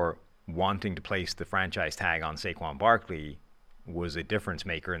sure wanting to place the franchise tag on Saquon Barkley was a difference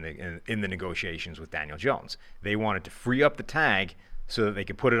maker in the negotiations with Daniel Jones. They wanted to free up the tag so that they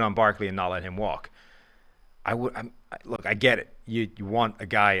could put it on Barkley and not let him walk. Look, I get it. You want a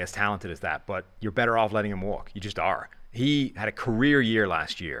guy as talented as that, but you're better off letting him walk. You just are. He had a career year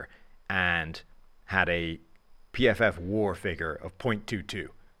last year and had a PFF WAR figure of .22,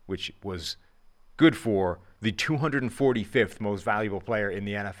 which was good for the 245th most valuable player in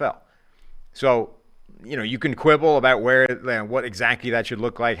the NFL. So, you can quibble about what exactly that should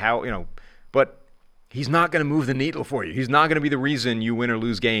look like, but he's not going to move the needle for you. He's not going to be the reason you win or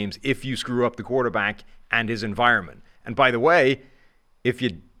lose games if you screw up the quarterback and his environment. And by the way, if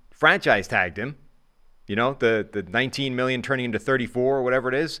you franchise tagged him, the 19 million turning into 34 or whatever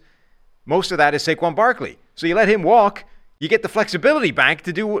it is, most of that is Saquon Barkley. So you let him walk, you get the flexibility back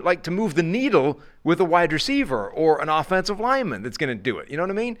to do to move the needle with a wide receiver or an offensive lineman that's going to do it. You know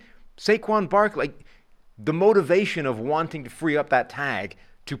what I mean? Saquon Barkley, the motivation of wanting to free up that tag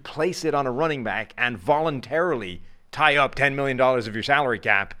to place it on a running back and voluntarily tie up $10 million of your salary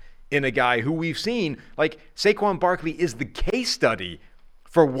cap in a guy who we've seen, Saquon Barkley is the case study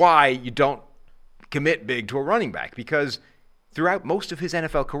for why you don't commit big to a running back, because throughout most of his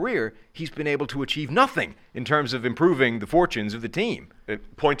NFL career, he's been able to achieve nothing in terms of improving the fortunes of the team.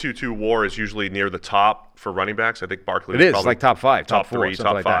 .22 WAR is usually near the top for running backs. I think Barkley is probably like top 5, top four, 3,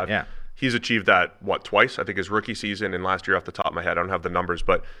 top 5. That, yeah. He's achieved that, twice? I think his rookie season and last year off the top of my head. I don't have the numbers,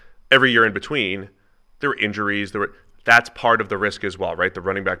 but every year in between, there were injuries. That's part of the risk as well, right? The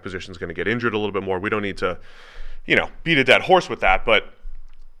running back position is going to get injured a little bit more. We don't need to, beat a dead horse with that. But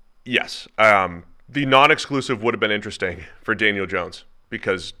yes, the non-exclusive would have been interesting for Daniel Jones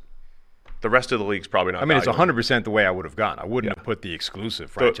because the rest of the league's probably not. I mean, it's 100% the way I would have gone. I wouldn't have put the exclusive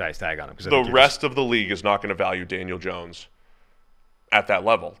franchise tag on him. The rest of the league is not going to value Daniel Jones at that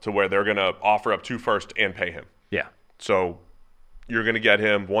level to where they're going to offer up 2 firsts and pay him. Yeah. So you're going to get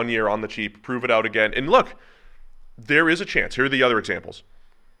him 1 year on the cheap, prove it out again. And look, there is a chance. Here are the other examples.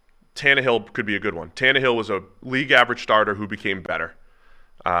 Tannehill could be a good one. Tannehill was a league average starter who became better,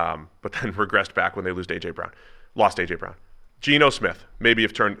 but then regressed back when they lost A.J. Brown. Geno Smith maybe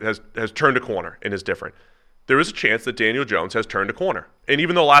has turned a corner and is different. There is a chance that Daniel Jones has turned a corner. And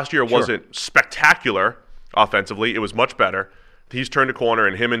even though last year wasn't spectacular offensively, it was much better. He's turned a corner,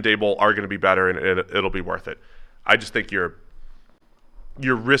 and him and Dable are going to be better, and it'll be worth it. I just think you're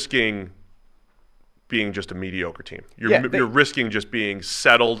risking being just a mediocre team. You're risking just being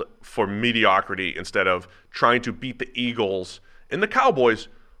settled for mediocrity instead of trying to beat the Eagles and the Cowboys,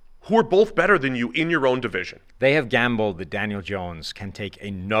 who are both better than you in your own division. They have gambled that Daniel Jones can take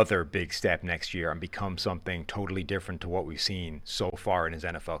another big step next year and become something totally different to what we've seen so far in his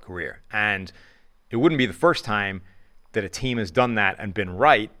NFL career. And it wouldn't be the first time that a team has done that and been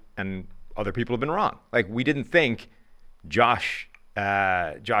right, and other people have been wrong. We didn't think Josh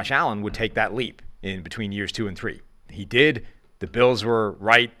Allen would take that leap in between years 2 and 3. He did. The Bills were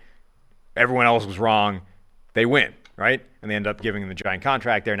right. Everyone else was wrong. They win, right? And they end up giving him the giant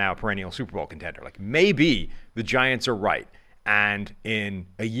contract. They're now a perennial Super Bowl contender. Like, maybe the Giants are right. And in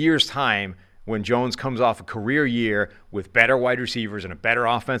a year's time, when Jones comes off a career year with better wide receivers and a better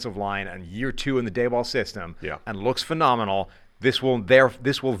offensive line and year 2 in the Daboll system and looks phenomenal, this will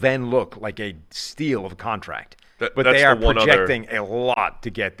then look like a steal of a contract. But they are projecting a lot to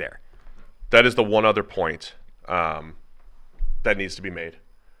get there. That is the one other point that needs to be made.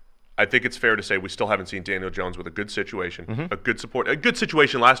 I think it's fair to say we still haven't seen Daniel Jones with a good situation, a good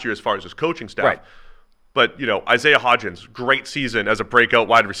situation last year as far as his coaching staff. Right. But, Isaiah Hodgins, great season as a breakout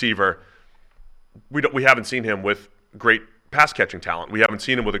wide receiver. We haven't seen him with great pass catching talent. We haven't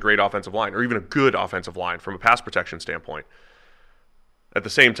seen him with a great offensive line or even a good offensive line from a pass protection standpoint. At the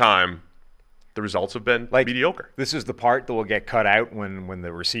same time, the results have been mediocre. This is the part that will get cut out when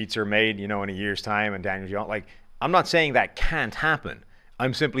the receipts are made, in a year's time. And Daniel Jones, I'm not saying that can't happen.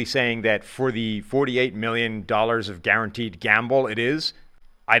 I'm simply saying that for the $48 million of guaranteed gamble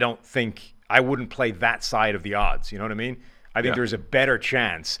I wouldn't play that side of the odds. You know what I mean? I think there's a better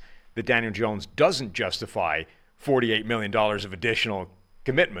chance that Daniel Jones doesn't justify $48 million of additional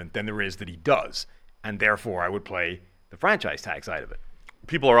commitment than there is that he does. And therefore, I would play the franchise tag side of it.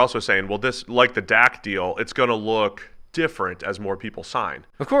 People are also saying, well, this, like the Dak deal, it's going to look different as more people sign.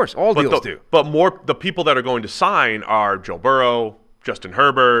 Of course, all deals do. But the people that are going to sign are Joe Burrow, Justin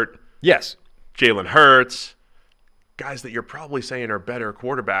Herbert, yes, Jalen Hurts, guys that you're probably saying are better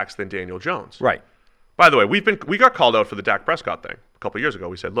quarterbacks than Daniel Jones. Right. By the way, we got called out for the Dak Prescott thing a couple years ago.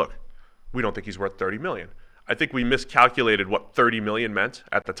 We said, look, we don't think he's worth $30 million. I think we miscalculated what $30 million meant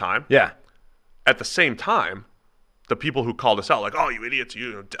at the time. Yeah. At the same time, the people who called us out, like, oh, you idiots,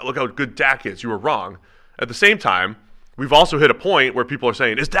 look how good Dak is. You were wrong. At the same time, we've also hit a point where people are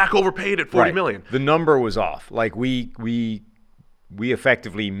saying, is Dak overpaid at $40 million? The number was off. Like, we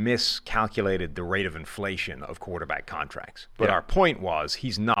effectively miscalculated the rate of inflation of quarterback contracts. But our point was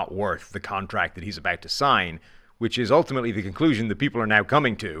he's not worth the contract that he's about to sign, which is ultimately the conclusion that people are now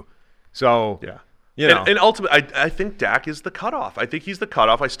coming to. So, And ultimately, I think Dak is the cutoff. I think he's the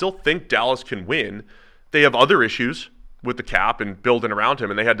cutoff. I still think Dallas can win. They have other issues with the cap and building around him,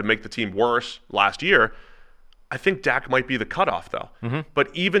 and they had to make the team worse last year. I think Dak might be the cutoff, though. Mm-hmm.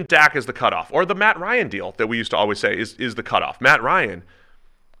 But even Dak is the cutoff. Or the Matt Ryan deal that we used to always say is the cutoff. Matt Ryan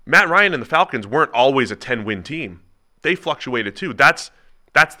and the Falcons weren't always a 10-win team. They fluctuated too. That's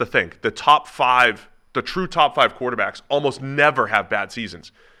the thing. The true top five quarterbacks almost never have bad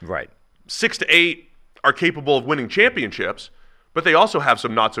seasons. Right. 6 to 8 are capable of winning championships, but they also have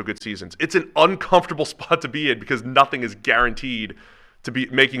some not so good seasons. It's an uncomfortable spot to be in because nothing is guaranteed to be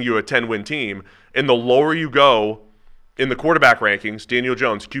making you a 10-win team. And the lower you go in the quarterback rankings, Daniel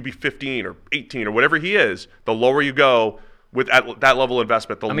Jones, QB 15 or 18 or whatever he is, the lower you go with that level of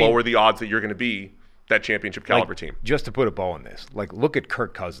investment, lower the odds that you're going to be that championship caliber team. Just to put a bow on this, look at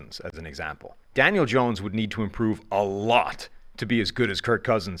Kirk Cousins as an example. Daniel Jones would need to improve a lot to be as good as Kirk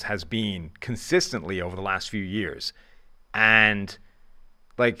Cousins has been consistently over the last few years. And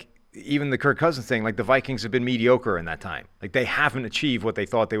even the Kirk Cousins thing, the Vikings have been mediocre in that time. They haven't achieved what they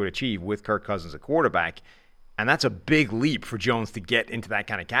thought they would achieve with Kirk Cousins at quarterback. And that's a big leap for Jones to get into that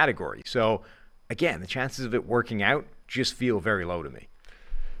kind of category. So, again, the chances of it working out just feel very low to me.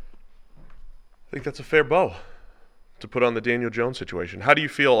 I think that's a fair bow to put on the Daniel Jones situation. How do you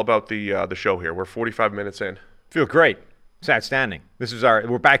feel about the show here? We're 45 minutes in. Feel great. It's outstanding.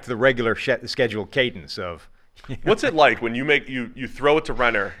 We're back to the regular scheduled cadence of. What's it like when you throw it to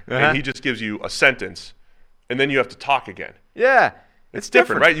Renner and he just gives you a sentence and then you have to talk again? Yeah. It's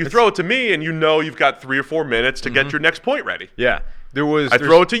different, right? You throw it to me and you've got 3 or 4 mintes to get your next point ready. Yeah. I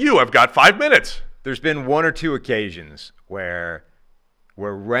throw it to you. I've got 5 minutes. There's been 1 or 2 occasions where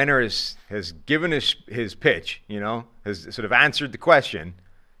Renner has given his pitch, has sort of answered the question,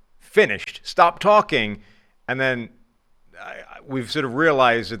 finished, stopped talking, and then we've sort of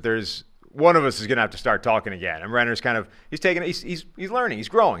realized that there's one of us is going to have to start talking again. And Renner's he's learning, he's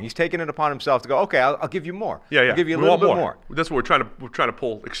growing, he's taking it upon himself to go, okay, I'll give you more. Yeah. I'll give you a little bit more. That's what we're trying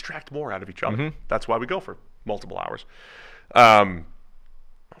to extract more out of each other. Mm-hmm. That's why we go for multiple hours.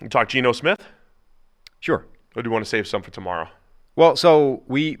 Talk Geno Smith? Sure. Or do you want to save some for tomorrow? Well, so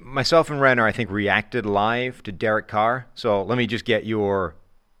myself and Renner, I think, reacted live to Derek Carr. So let me just get your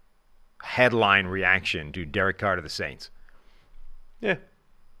headline reaction to Derek Carr to the Saints. Yeah.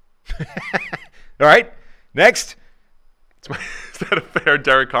 All right. Next. Is that a fair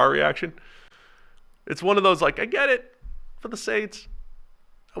Derek Carr reaction? It's one of those, I get it for the Saints.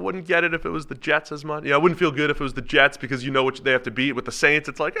 I wouldn't get it if it was the Jets as much. Yeah, I wouldn't feel good if it was the Jets because you know what they have to beat. With the Saints,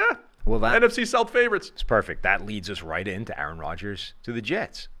 it's well, NFC South favorites. It's perfect. That leads us right into Aaron Rodgers to the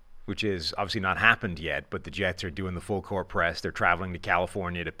Jets. which is obviously not happened yet, but the Jets are doing the full court press. They're traveling to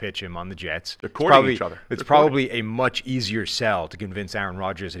California to pitch him on the Jets. They're courting each other. It's probably a much easier sell to convince Aaron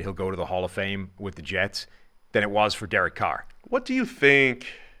Rodgers that he'll go to the Hall of Fame with the Jets than it was for Derek Carr. What do you think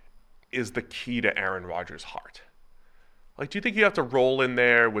is the key to Aaron Rodgers' heart? Like, do you think you have to roll in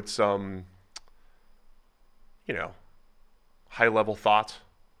there with some, high-level thoughts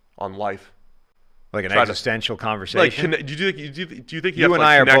on life? Like an existential conversation? Like, do you think you have and to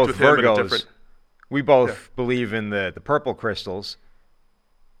I are connect both with him in a Virgos. different... We both believe in the purple crystals.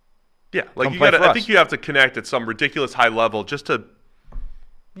 Yeah, like Come play for I us. think you have to connect at some ridiculous high level just to,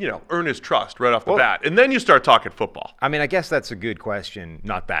 earn his trust right off the bat. And then you start talking football. I mean, I guess that's a good question.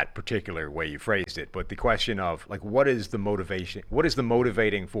 Not that particular way you phrased it, but the question of, like, what is the motivation? What is the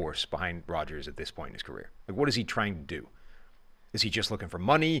motivating force behind Rodgers at this point in his career? Like, what is he trying to do? Is he just looking for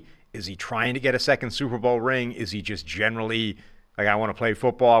money? Is he trying to get a second Super Bowl ring? Is he just generally, like, I want to play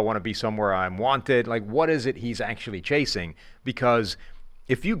football, I want to be somewhere I'm wanted? Like, what is it he's actually chasing? Because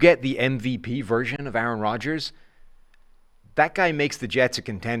if you get the MVP version of Aaron Rodgers, that guy makes the Jets a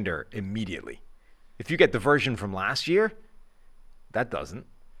contender immediately. If you get the version from last year, that doesn't.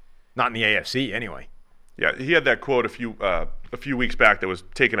 Not in the AFC, anyway. Yeah, he had that quote a few weeks back that was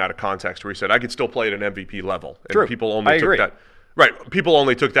taken out of context where he said, I could still play at an MVP level. And True. people only took agree. that. Right. People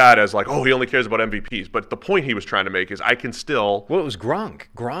only took that as like, oh, he only cares about MVPs. But the point he was trying to make is I can still... Well, it was Gronk.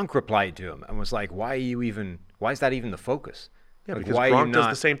 Gronk replied to him and was like, why is that even the focus? Yeah, like, because why Gronk does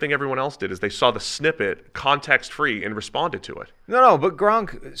the same thing everyone else did, is they saw the snippet, context-free, and responded to it. No, but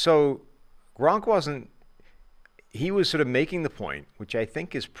Gronk wasn't... He was sort of making the point, which I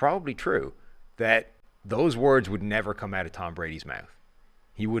think is probably true, that those words would never come out of Tom Brady's mouth.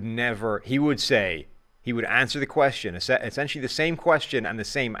 He would answer the question, essentially the same question and the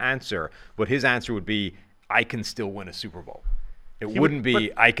same answer, but his answer would be, I can still win a Super Bowl. It wouldn't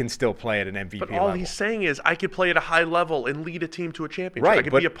be, I can still play at an MVP But all level. he's saying is, I could play at a high level and lead a team to a championship. Right, I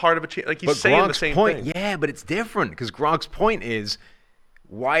could be a part of a championship. Like, he's but saying Gronk's the same point, thing. Yeah, but it's different because Gronk's point is,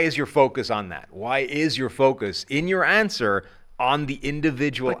 why is your focus on that? Why is your focus in your answer on the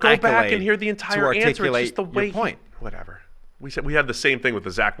individual Go back accolade and hear the to entire answer. It's articulate just the your way point? Whatever. We had the same thing with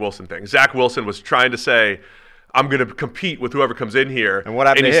the Zach Wilson thing. Zach Wilson was trying to say, I'm going to compete with whoever comes in here. And what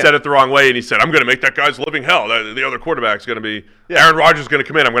happened And to he him? said it the wrong way, and he said, I'm going to make that guy's living hell. The other quarterback's going to be, Aaron Rodgers is going to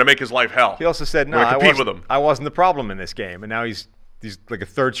come in. I'm going to make his life hell. He also said, no, I'm going to compete with him. I wasn't the problem in this game. And now he's like a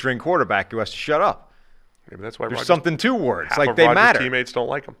third-string quarterback who has to shut up. Maybe that's why There's Rodgers, something to words. half Like, of they Rodgers' matter. teammates don't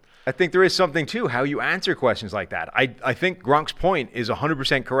like him. I think there is something to how you answer questions like that. I think Gronk's point is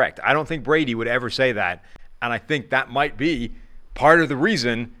 100% correct. I don't think Brady would ever say that. And I think that might be part of the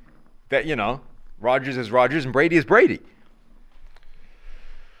reason that, Rodgers is Rodgers and Brady is Brady.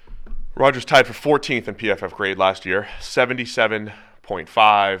 Rodgers tied for 14th in PFF grade last year,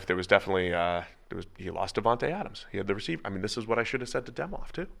 77.5. There was definitely he lost Devontae Adams. He had the receiver. I mean, this is what I should have said to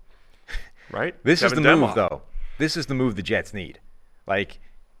Demoff too, right? This is Kevin the Demoff. move, though. This is the move the Jets need. Like,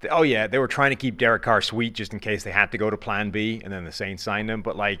 they were trying to keep Derek Carr sweet just in case they had to go to Plan B, and then the Saints signed him.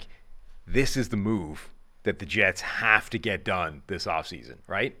 But like, this is the move that the Jets have to get done this offseason,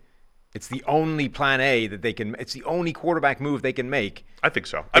 right? It's the only Plan A that they can. It's the only quarterback move they can make. I think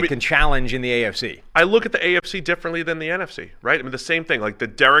so. They can challenge in the AFC. I look at the AFC differently than the NFC, right? I mean, the same thing. Like the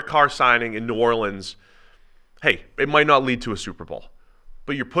Derek Carr signing in New Orleans, hey, it might not lead to a Super Bowl,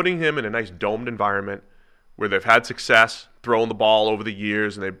 but you're putting him in a nice domed environment where they've had success throwing the ball over the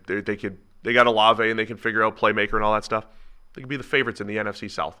years, and they got Olave and they can figure out playmaker and all that stuff. They could be the favorites in the NFC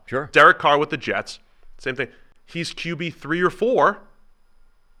South. Sure. Derek Carr with the Jets, same thing. He's QB 3 or 4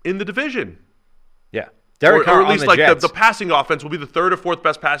 in the division. Yeah, Derek Carr or at least on the like Jets. the passing offense will be the 3rd or 4th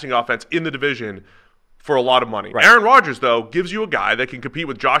best passing offense in the division for a lot of money. Right. Aaron Rodgers, though, gives you a guy that can compete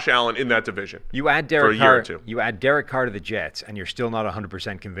with Josh Allen in that division. You add for a Derek year or Carr. two. You add Derek Carr to the Jets, and you're still not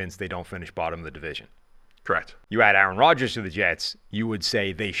 100% convinced they don't finish bottom of the division. Correct. You add Aaron Rodgers to the Jets, you would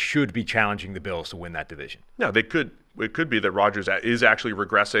say they should be challenging the Bills to win that division. No, they could. It could be that Rodgers is actually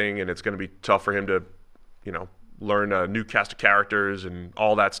regressing, and it's going to be tough for him to, learn a new cast of characters and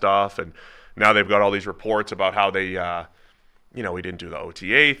all that stuff. And now they've got all these reports about how they, he didn't do the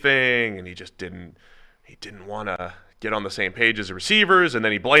OTA thing, and he just didn't want to get on the same page as the receivers, and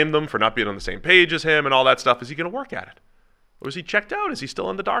then he blamed them for not being on the same page as him and all that stuff. Is he going to work at it? Or is he checked out? Is he still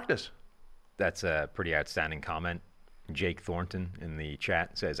in the darkness? That's a pretty outstanding comment. Jake Thornton in the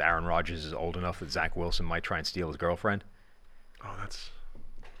chat says Aaron Rodgers is old enough that Zach Wilson might try and steal his girlfriend. Oh, that's...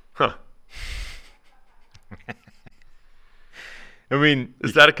 Huh. I mean,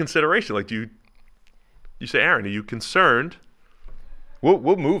 is that a consideration? Like, you say, Aaron, are you concerned?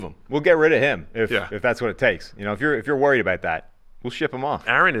 We'll move him. We'll get rid of him if Yeah. that's what it takes. If you're worried about that, We'll ship him off.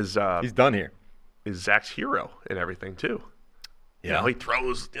 Aaron is He's done here. is Zach's hero and everything too. You know, he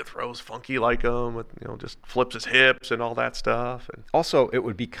throws funky like him, you know, just flips his hips and all that stuff. And Also, it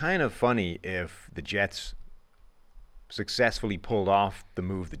would be kind of funny if the Jets successfully pulled off the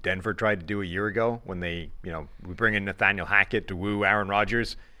move that Denver tried to do a year ago when we bring in Nathaniel Hackett to woo Aaron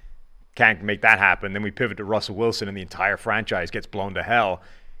Rodgers. Can't make that happen. Then we pivot to Russell Wilson and the entire franchise gets blown to hell.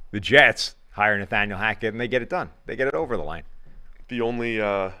 The Jets hire Nathaniel Hackett and they get it done. They get it over the line. the only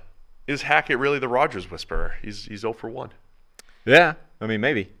is Hackett really the Rodgers whisperer? He's 0 for 1. Yeah, I mean,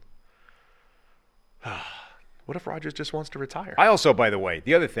 maybe. What if Rodgers just wants to retire? I also, by the way,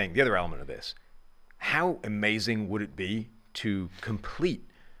 the other element of this, how amazing would it be to complete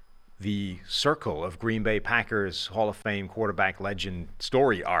the circle of Green Bay Packers Hall of Fame quarterback legend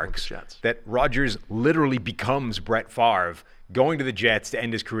story arcs Jets. that Rodgers literally becomes Brett Favre going to the Jets to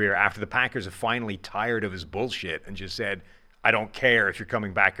end his career after the Packers have finally tired of his bullshit and just said, I don't care if you're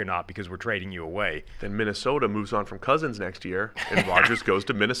coming back or not because we're trading you away. Then Minnesota moves on from Cousins next year, and Rodgers goes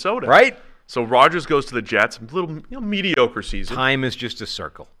to Minnesota. Right? So Rodgers goes to the Jets, a little mediocre season. Time is just a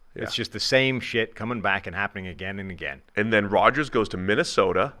circle. Yeah. It's just the same shit coming back and happening again and again. And then Rodgers goes to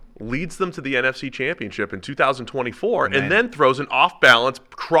Minnesota, leads them to the NFC Championship in 2024, and then throws an off-balance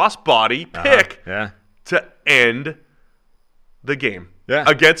cross-body pick to end the game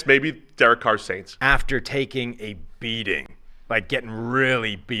against maybe Derek Carr's Saints. After taking a beating, like getting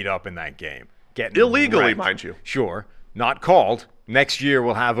really beat up in that game. Getting Illegally, wrecked. mind you. Sure, not called. Next year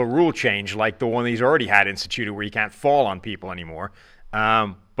we'll have a rule change like the one he's already had instituted where you can't fall on people anymore.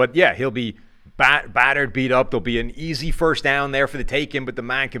 But yeah, he'll be battered, beat up. There'll be an easy first down there for the taking, but the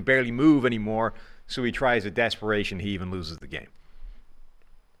man can barely move anymore. So he tries a desperation. He even loses the game.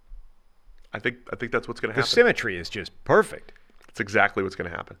 I think that's what's going to The happen. symmetry is just perfect. That's exactly what's going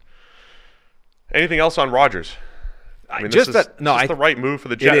to happen. Anything else on Rodgers? I mean, Just this is that- no, just I- the right move for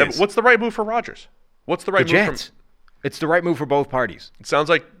the Jets. is. What's the right move for Rodgers? What's the right The move Jets. It's the right move for both parties. It sounds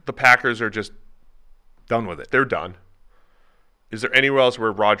like the Packers are just Done with it. they're done. Is there anywhere else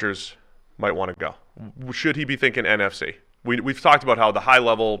where Rodgers might want to go? Should he be thinking NFC? We've talked about how the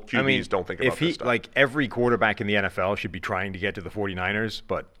high-level QBs don't think about if he, this stuff. like every quarterback in the NFL should be trying to get to the 49ers,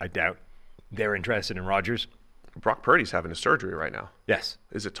 but I doubt they're interested in Rodgers. Brock Purdy's having his surgery right now. Yes.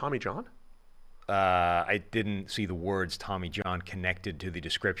 Is it Tommy John? I didn't see the words Tommy John connected to the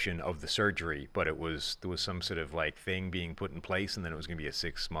description of the surgery, but there was some sort of like thing being put in place, and then it was going to be a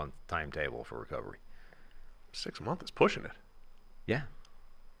 6-month timetable for recovery. 6 months is pushing it. Yeah,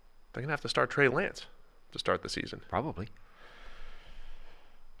 They're going to have to start Trey Lance to start the season. probably.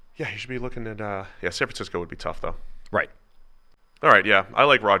 Yeah, he should be looking at San Francisco would be tough, though. Right. All right, yeah. I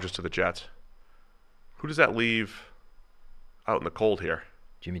like Rodgers to the Jets. Who does that leave out in the cold here?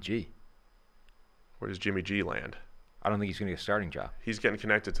 Jimmy G. Where does Jimmy G land? I don't think he's going to get a starting job. He's getting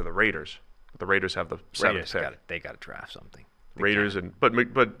connected to the Raiders. The Raiders have the 7th pick. They got to draft something. Raiders but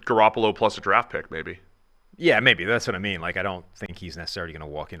Garoppolo plus a draft pick maybe. Yeah, maybe. That's what I mean. Like, I don't think he's necessarily going to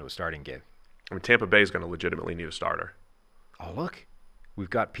walk into a starting game. I mean, Tampa Bay is going to legitimately need a starter. Oh, look. We've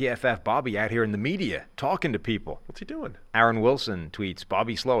got PFF Bobby out here in the media talking to people. What's he doing? Aaron Wilson tweets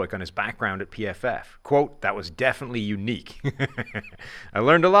Bobby Slowick on his background at PFF. Quote, that was definitely unique. I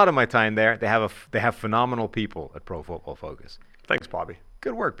learned a lot of my time there. They have phenomenal people at Pro Football Focus. Thanks, Bobby.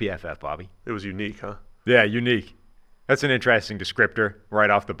 Good work, PFF Bobby. It was unique, huh? Yeah, unique. That's an interesting descriptor right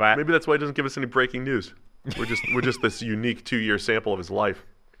off the bat. Maybe that's why he doesn't give us any breaking news. We're just this unique 2-year sample of his life.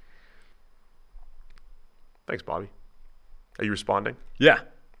 Thanks, Bobby. Are you responding? Yeah.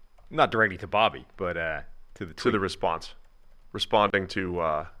 Not directly to Bobby, but to the tweet. To the response. Responding to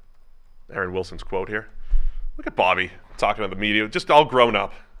Aaron Wilson's quote here. Look at Bobby talking to the media, just all grown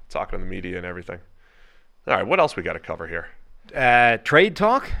up, talking to the media and everything. All right, what else we got to cover here? Trade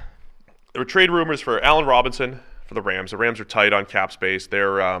talk? There were trade rumors for Allen Robinson for the Rams. The Rams are tight on cap space.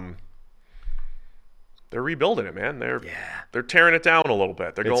 They're rebuilding it, man. They're tearing it down a little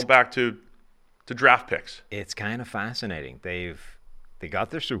bit. They're going back to draft picks. It's kind of fascinating. They got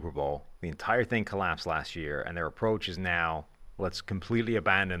their Super Bowl. The entire thing collapsed last year, and their approach is now, let's completely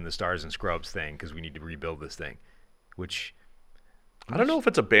abandon the stars and scrubs thing because we need to rebuild this thing. Which I don't know if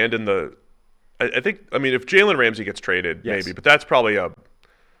it's abandoned the. I think if Jalen Ramsey gets traded, Yes. maybe, but that's probably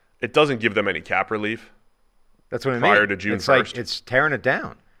it doesn't give them any cap relief. that's what I mean. Prior to June it's like 1st. it's tearing it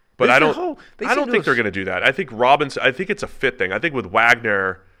down. But There's I the don't. whole- they I seem don't to think have- they're going to do that. I think Robinson. I think it's a fit thing. I think with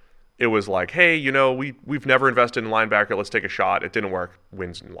Wagner, it was like, hey, we've never invested in linebacker. Let's take a shot. It didn't work,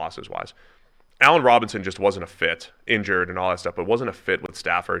 wins and losses wise. Allen Robinson just wasn't a fit, injured and all that stuff, but wasn't a fit with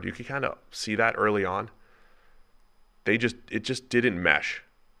Stafford. You could kind of see that early on. It just didn't mesh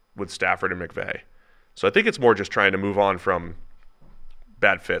with Stafford and McVay. So I think it's more just trying to move on from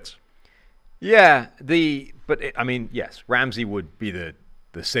bad fits. Yeah, yes, Ramsey would be the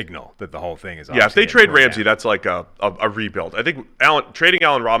signal that the whole thing is. Yeah, if they trade Ramsey, down. that's like a rebuild. I think trading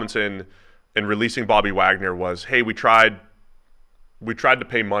Allen Robinson and releasing Bobby Wagner was, hey, we tried to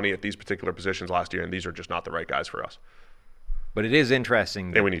pay money at these particular positions last year, and these are just not the right guys for us. But it is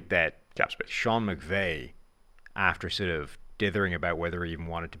interesting And we need that cap space. Sean McVay, after sort of dithering about whether he even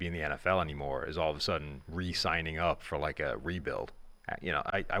wanted to be in the NFL anymore, is all of a sudden re-signing up for like a rebuild.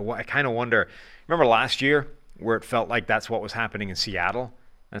 I kind of wonder. Remember last year where it felt like that's what was happening in Seattle?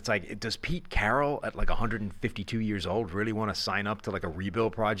 And it's like, does Pete Carroll at like 152 years old really want to sign up to like a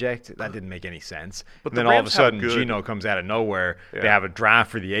rebuild project? That didn't make any sense. But then all of a sudden, Geno comes out of nowhere. Yeah. They have a draft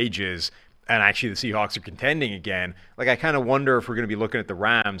for the ages, and actually the Seahawks are contending again. Like, I kind of wonder if we're going to be looking at the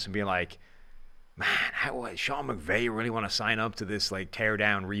Rams and being like, man, how Sean McVay really want to sign up to this like tear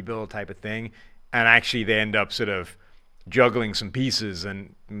down rebuild type of thing? And actually they end up sort of juggling some pieces,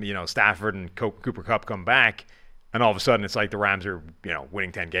 and Stafford and Cooper Kupp come back, and all of a sudden it's like the Rams are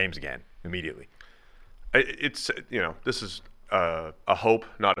winning 10 games again immediately. It's this is a hope,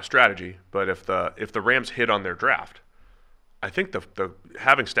 not a strategy. But if the Rams hit on their draft, I think the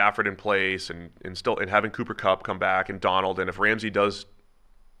having Stafford in place and having Cooper Kupp come back and Donald, and if Ramsey does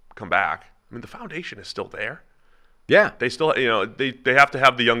come back, I mean the foundation is still there. Yeah. They still, they have to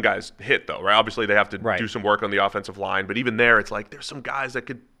have the young guys hit, though, right? Obviously, they have to do some work on the offensive line. But even there, it's like there's some guys that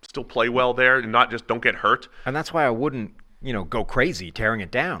could still play well there and not just don't get hurt. And that's why I wouldn't, go crazy tearing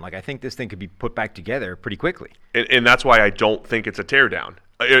it down. Like, I think this thing could be put back together pretty quickly. And that's why I don't think it's a teardown,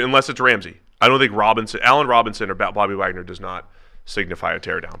 unless it's Ramsey. I don't think Allen Robinson or Bobby Wagner does not signify a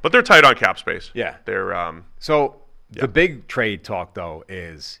teardown. But they're tight on cap space. Yeah. They're the big trade talk, though,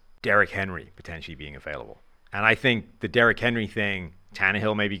 is Derrick Henry potentially being available. And I think the Derrick Henry thing,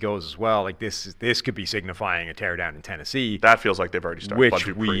 Tannehill maybe goes as well. Like this could be signifying a teardown in Tennessee. That feels like they've already started. Which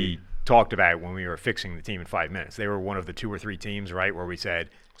we talked about when we were fixing the team in 5 minutes. They were one of the 2 or 3 teams, right, where we said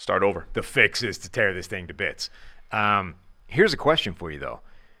start over. The fix is to tear this thing to bits. Here's a question for you though: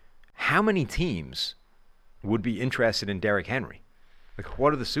 how many teams would be interested in Derrick Henry? Like,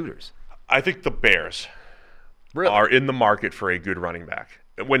 what are the suitors? I think the Bears are in the market for a good running back.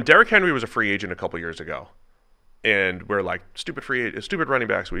 When Derrick Henry was a free agent a couple years ago, and we're like, stupid running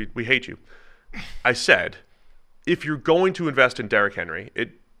backs, we hate you. I said, if you're going to invest in Derrick Henry,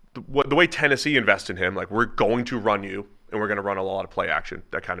 the way Tennessee invests in him, like we're going to run you and we're going to run a lot of play action,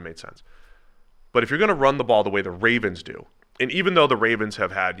 that kind of made sense. But if you're going to run the ball the way the Ravens do, and even though the Ravens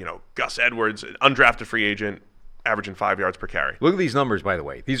have had, Gus Edwards, an undrafted free agent, averaging 5 yards per carry. Look at these numbers, by the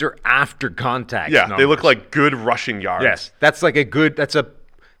way. These are after contact numbers. They look like good rushing yards. Yes, that's like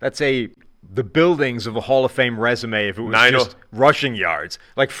the buildings of a Hall of Fame resume if it was just rushing yards.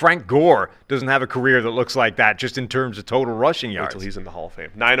 Like Frank Gore doesn't have a career that looks like that just in terms of total rushing yards. Until he's in the Hall of Fame.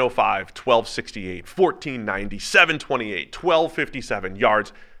 905, 1268, 1490, 728, 1257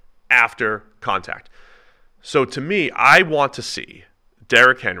 yards after contact. So to me, I want to see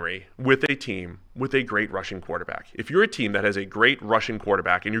Derrick Henry with a team with a great rushing quarterback. If you're a team that has a great rushing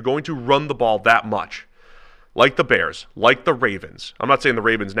quarterback and you're going to run the ball that much, like the Bears, like the Ravens. I'm not saying the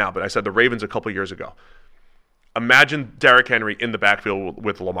Ravens now, but I said the Ravens a couple years ago. Imagine Derrick Henry in the backfield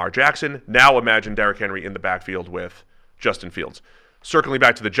with Lamar Jackson. Now imagine Derrick Henry in the backfield with Justin Fields. Circling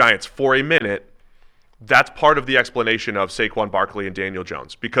back to the Giants for a minute, that's part of the explanation of Saquon Barkley and Daniel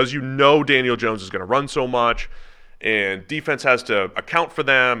Jones. Because Daniel Jones is going to run so much, and defense has to account for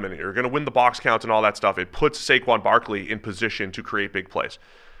them, and you're going to win the box count and all that stuff. It puts Saquon Barkley in position to create big plays.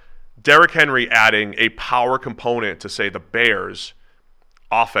 Derrick Henry adding a power component to, say, the Bears'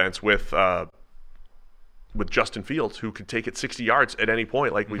 offense with Justin Fields, who could take it 60 yards at any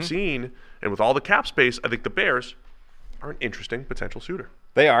point, like we've seen, and with all the cap space, I think the Bears are an interesting potential suitor.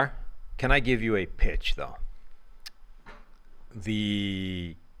 They are. Can I give you a pitch, though?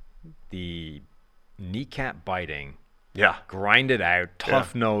 The kneecap-biting, grinded out,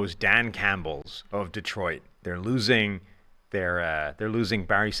 tough-nosed Dan Campbells of Detroit. They're losing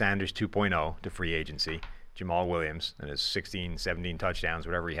Barry Sanders 2.0 to free agency. Jamal Williams and his 16, 17 touchdowns,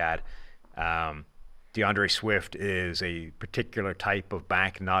 whatever he had. DeAndre Swift is a particular type of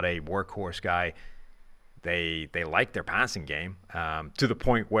back, not a workhorse guy. They like their passing game to the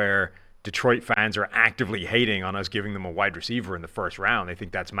point where Detroit fans are actively hating on us giving them a wide receiver in the first round. They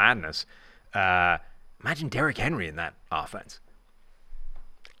think that's madness. Imagine Derrick Henry in that offense.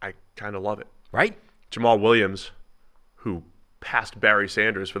 I kind of love it. Right? Jamal Williams, who passed Barry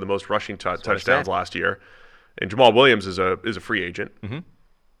Sanders for the most rushing touchdowns last year. And Jamal Williams is a free agent. Mm-hmm.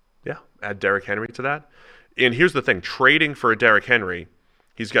 Yeah, add Derrick Henry to that. And here's the thing, trading for a Derrick Henry,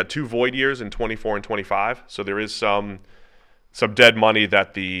 he's got 2 void years in 24 and 25, so there is some some dead money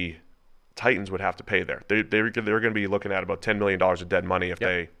that the Titans would have to pay there. They're going to be looking at about $10 million of dead money if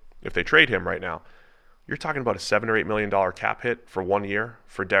they trade him right now. You're talking about a $7 or $8 million cap hit for 1 year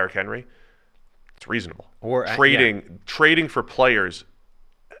for Derrick Henry. It's reasonable. Or trading for players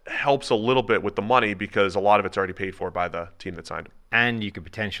helps a little bit with the money because a lot of it's already paid for by the team that signed him. And you could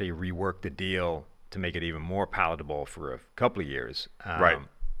potentially rework the deal to make it even more palatable for a couple of years. Right.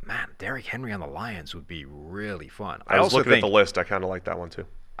 Man, Derrick Henry on the Lions would be really fun. I was looking at the list. I kind of like that one too.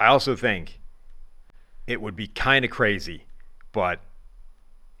 I also think it would be kind of crazy, but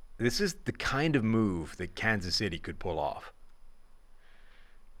this is the kind of move that Kansas City could pull off.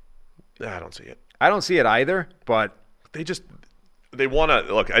 I don't see it. I don't see it either, but they want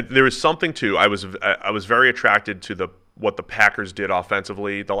to look. There is something too. I was very attracted to what the Packers did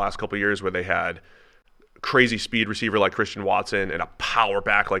offensively the last couple of years, where they had crazy speed receiver like Christian Watson and a power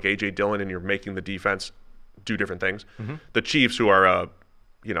back like A.J. Dillon, and you're making the defense do different things. Mm-hmm. The Chiefs, who are a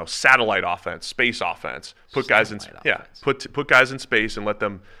satellite offense, space offense, put guys in space and let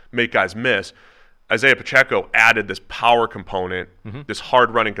them make guys miss. Isaiah Pacheco added this power component, this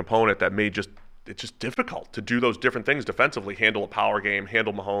hard running component that made it's just difficult to do those different things defensively, handle a power game,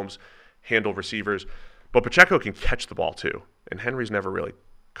 handle Mahomes, handle receivers. But Pacheco can catch the ball too, and Henry's never really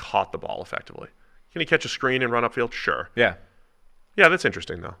caught the ball effectively. Can he catch a screen and run upfield? Sure. Yeah. Yeah, that's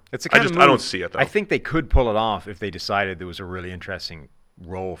interesting though. It's a kind of move. I don't see it though. I think they could pull it off if they decided there was a really interesting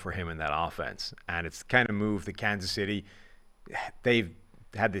role for him in that offense. And it's the kind of move that Kansas City, they've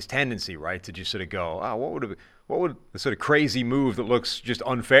had this tendency, right, to just sort of go, oh, what would the sort of crazy move that looks just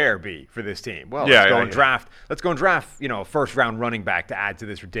unfair be for this team? Well, let's go and draft, a first round running back to add to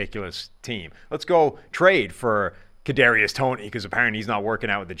this ridiculous team. Let's go trade for Kadarius Toney because apparently he's not working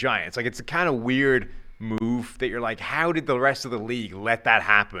out with the Giants. Like, it's a kind of weird move that you're like, how did the rest of the league let that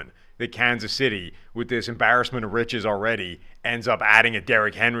happen? That Kansas City, with this embarrassment of riches already, ends up adding a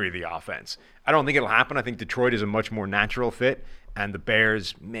Derrick Henry to the offense. I don't think it'll happen. I think Detroit is a much more natural fit, and the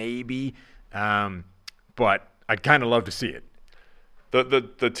Bears maybe, but I'd kind of love to see it.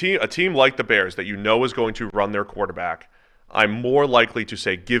 A team like the Bears that is going to run their quarterback, I'm more likely to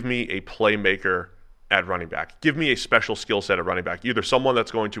say, give me a playmaker at running back. Give me a special skill set at running back. Either someone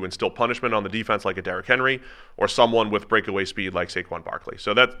that's going to instill punishment on the defense like a Derrick Henry, or someone with breakaway speed like Saquon Barkley.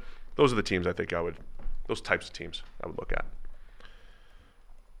 So those are the teams I think those types of teams I would look at.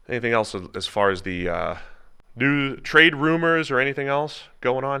 Anything else as far as the new trade rumors or anything else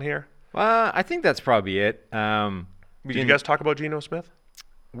going on here? I think that's probably it. Did you guys talk about Geno Smith?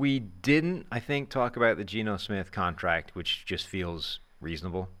 We didn't, I think, talk about the Geno Smith contract, which just feels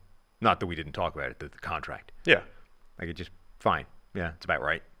reasonable. Not that we didn't talk about it, the contract. Yeah. Like, it just, fine. Yeah, it's about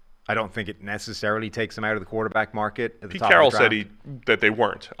right. I don't think it necessarily takes them out of the quarterback market at the Pete top Carroll of the draft. said that they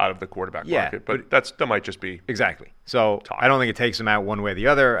weren't out of the quarterback market, but that might just be exactly. So talk. I don't think it takes them out one way or the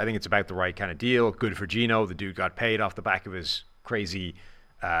other. I think it's about the right kind of deal. Good for Geno. The dude got paid off the back of his crazy,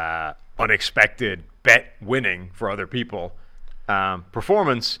 unexpected bet winning for other people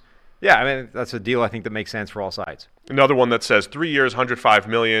performance. Yeah, I mean, that's a deal I think that makes sense for all sides. Another one that says 3 years, $105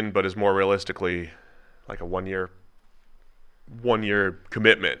 million, but is more realistically like a one year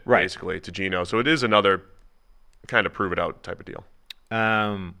commitment, basically, to Geno. So it is another kind of prove it out type of deal.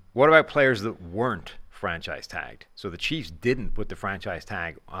 What about players that weren't franchise tagged? So the Chiefs didn't put the franchise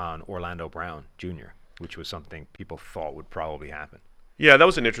tag on Orlando Brown Jr., which was something people thought would probably happen. Yeah, that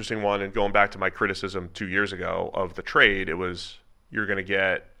was an interesting one. And going back to my criticism 2 years ago of the trade, it was you're going to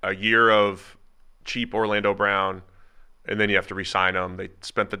get a year of cheap Orlando Brown, and then you have to re-sign him.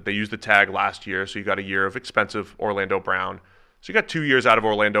 They used the tag last year, so you got a year of expensive Orlando Brown. So you got 2 years out of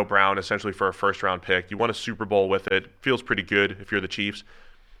Orlando Brown essentially for a first-round pick. You won a Super Bowl with it. Feels pretty good if you're the Chiefs.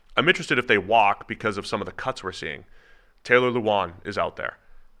 I'm interested if they walk because of some of the cuts we're seeing. Taylor Lewan is out there.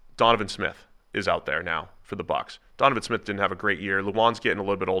 Donovan Smith is out there now for the Bucs. Donovan Smith didn't have a great year. Lewan's getting a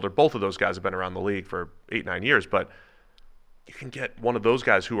little bit older. Both of those guys have been around the league for 8-9 years, but you can get one of those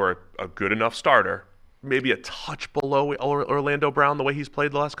guys who are a good enough starter, maybe a touch below Orlando Brown the way he's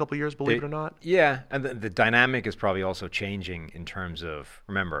played the last couple of years, believe it or not. Yeah, and the dynamic is probably also changing in terms of,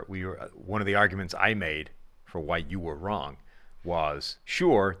 remember, one of the arguments I made for why you were wrong was,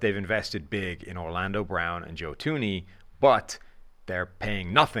 sure, they've invested big in Orlando Brown and Joe Thuney, but they're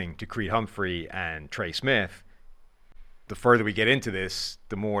paying nothing to Creed Humphrey and Trey Smith. The further we get into this,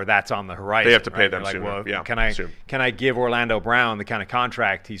 the more that's on the horizon. They have to pay right? them like, sooner. well, Yeah, can I give Orlando Brown the kind of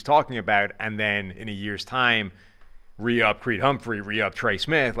contract he's talking about, and then in a year's time, re-up Creed Humphrey, re-up Trey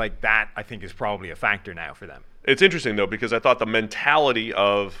Smith? Like, that, I think, is probably a factor now for them. It's interesting, though, because I thought the mentality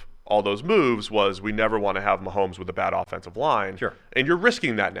of all those moves was we never want to have Mahomes with a bad offensive line. Sure. And you're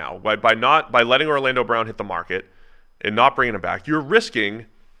risking that now by letting Orlando Brown hit the market and not bringing him back, you're risking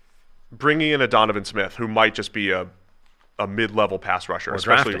bringing in a Donovan Smith who might just be a mid-level pass rusher,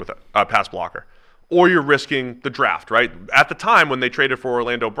 especially with a pass blocker. Or you're risking the draft, right? At the time when they traded for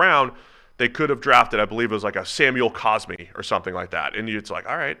Orlando Brown, they could have drafted, I believe it was like a Samuel Cosme or something like that. And it's like,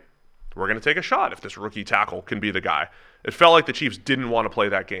 all right, we're going to take a shot if this rookie tackle can be the guy. It felt like the Chiefs didn't want to play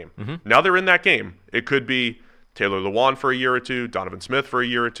that game. Now they're in that game. It could be Taylor Lewan for a year or two, Donovan Smith for a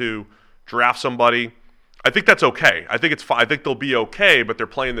year or two, draft somebody. I think that's okay. I think it's fine. I think they'll be okay, but they're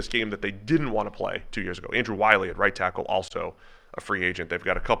playing this game that they didn't want to play 2 years ago. Andrew Wiley at right tackle, also a free agent. They've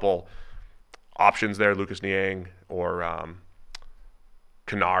got a couple options there, Lucas Niang or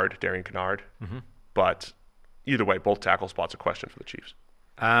Darian Kennard. But either way, both tackle spots a question for the Chiefs.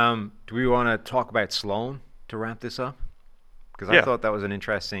 Do we want to talk about Sloan to wrap this up? Because I thought that was an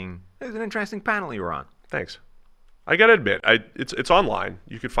interesting panel you were on. Thanks. I got to admit, it's online.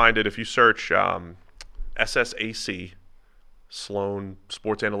 You could find it if you search SSAC, Sloan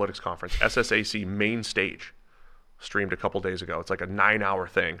Sports Analytics Conference, SSAC main stage, streamed a couple days ago. It's like a 9-hour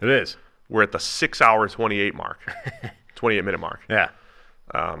thing. It is. We're at the 6-hour 28 mark, 28-minute mark. Yeah.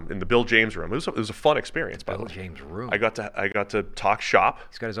 In the Bill James room. It was a fun experience, by the way. Bill James room. I got to talk shop.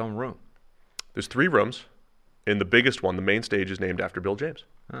 He's got his own room. There's 3 rooms. In the biggest one, the main stage, is named after Bill James.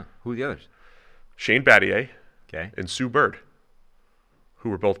 Huh. Who are the others? Shane Battier Okay. and Sue Bird, who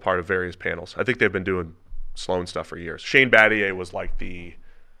were both part of various panels. I think they've been doing Sloan stuff for years. Shane Battier was like you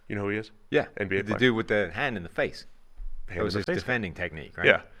know who he is? Yeah. NBA the player. dude with the hand in the face. That Hand was in his the face. defending technique, right?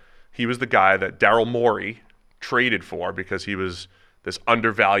 Yeah. He was the guy that Daryl Morey traded for because he was this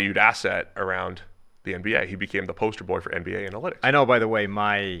undervalued asset around the NBA. He became the poster boy for NBA analytics. I know, by the way,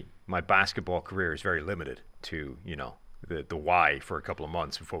 my basketball career is very limited to, the Y for a couple of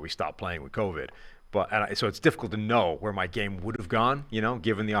months before we stopped playing with COVID. So it's difficult to know where my game would have gone,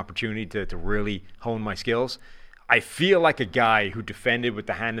 given the opportunity to really hone my skills. I feel like a guy who defended with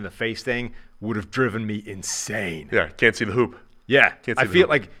the hand in the face thing would have driven me insane. Yeah, can't see the hoop. Yeah, Can't see I the feel hoop.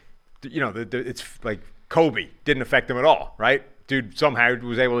 like, it's like Kobe didn't affect him at all, right? Dude somehow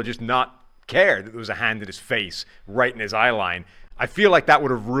was able to just not care that there was a hand in his face right in his eye line. I feel like that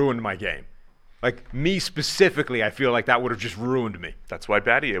would have ruined my game. Like, me specifically, I feel like that would have just ruined me. That's why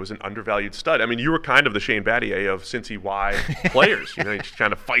Battier was an undervalued stud. I mean, you were kind of the Shane Battier of Cincy Y players. He's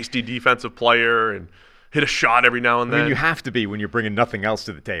kind of feisty defensive player and hit a shot every now and then. I mean, you have to be when you're bringing nothing else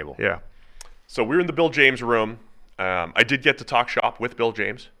to the table. Yeah. So we were in the Bill James room. I did get to talk shop with Bill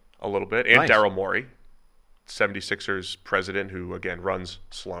James a little bit, and Nice. Daryl Morey, 76ers president, who, again, runs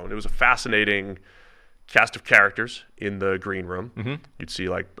Sloan. It was a fascinating cast of characters in the green room. You'd see,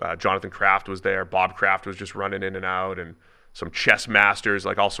 like, Jonathan Kraft was there. Bob Kraft was just running in and out, and some chess masters,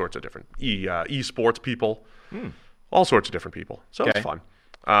 like all sorts of different esports people, all sorts of different people. So it was fun.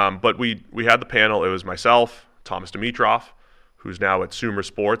 But we had the panel. It was myself, Thomas Dimitrov, who's now at Sumer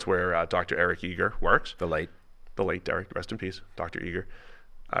Sports, where Dr. Eric Eager works. The late Derek, rest in peace, Dr. Eager.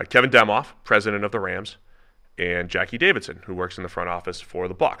 Kevin Demoff, president of the Rams, and Jackie Davidson, who works in the front office for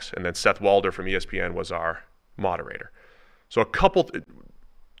the Bucks. And then Seth Walder from ESPN was our moderator. So a couple,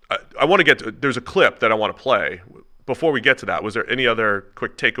 I want to get to, there's a clip that I want to play. Before we get to that, was there any other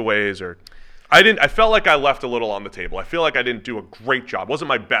quick takeaways or? I felt like I left a little on the table. I feel like I didn't do a great job. Wasn't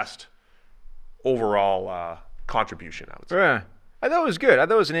my best overall contribution, I would say. Yeah. I thought it was good. I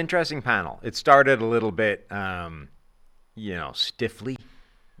thought it was an interesting panel. It started a little bit, stiffly.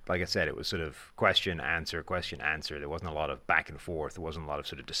 Like I said, it was sort of question, answer. There wasn't a lot of back and forth. There wasn't a lot of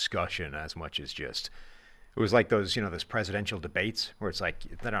sort of discussion as much as just, it was like those, those presidential debates where it's like,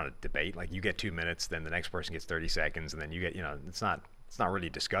 they're not a debate. Like, you get 2 minutes, then the next person gets 30 seconds, and then you get, it's not really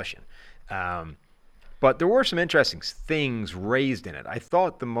a discussion. But there were some interesting things raised in it. I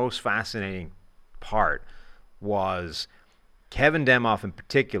thought the most fascinating part was Kevin Demoff in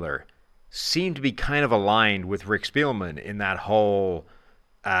particular seemed to be kind of aligned with Rick Spielman in that whole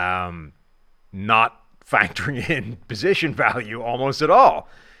not factoring in position value almost at all.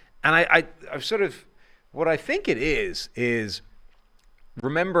 And I've sort of, what I think it is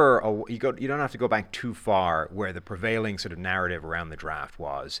remember, you don't have to go back too far where the prevailing sort of narrative around the draft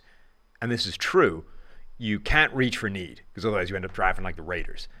was, and this is true, you can't reach for need, because otherwise you end up drafting like the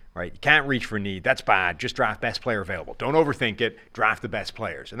Raiders, right? You can't reach for need. That's bad. Just draft best player available. Don't overthink it. Draft the best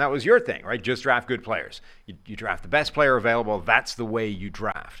players. And that was your thing, right? Just draft good players. You draft the best player available. That's the way you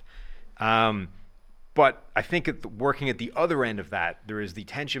draft. But I think working at the other end of that, there is the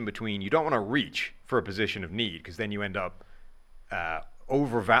tension between you don't want to reach for a position of need, because then you end up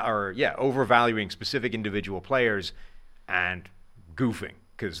overvaluing specific individual players and goofing,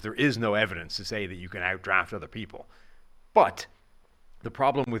 because there is no evidence to say that you can outdraft other people. But the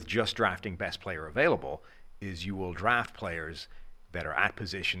problem with just drafting best player available is you will draft players that are at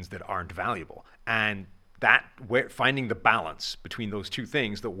positions that aren't valuable. And that finding the balance between those two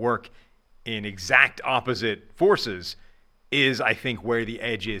things that work in exact opposite forces is, I think, where the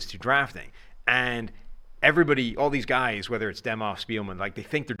edge is to drafting. And everybody, all these guys, whether it's Demoff, Spielman, like they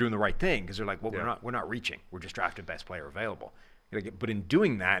think they're doing the right thing because they're like, well, we're not reaching. We're just drafting best player available. But in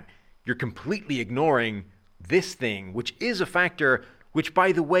doing that, you're completely ignoring this thing, which is a factor, which,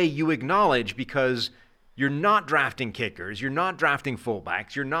 by the way, you acknowledge because you're not drafting kickers, you're not drafting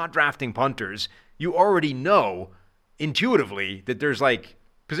fullbacks, you're not drafting punters. You already know intuitively that there's like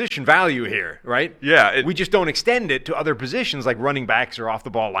position value here, right? Yeah. We just don't extend it to other positions like running backs or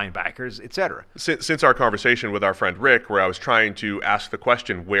off-the-ball linebackers, etc. Since our conversation with our friend Rick, where I was trying to ask the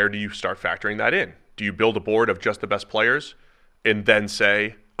question, where do you start factoring that in? Do you build a board of just the best players and then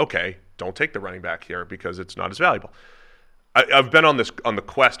say, okay, don't take the running back here because it's not as valuable? I've been on the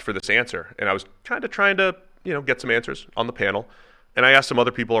quest for this answer, and I was kind of trying to get some answers on the panel. And I asked some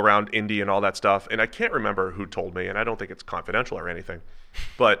other people around Indy and all that stuff, and I can't remember who told me, and I don't think it's confidential or anything,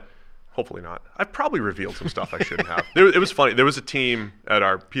 but hopefully not. I've probably revealed some stuff I shouldn't have. It was funny. There was a team at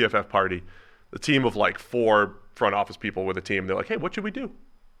our PFF party, a team of like 4 front office people with a team. They're like, hey, what should we do in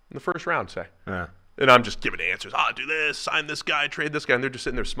the first round, say? Yeah. And I'm just giving answers. Do this, sign this guy, trade this guy. And they're just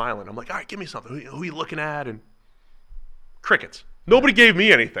sitting there smiling. I'm like, all right, give me something. Who are you looking at? And crickets. Nobody gave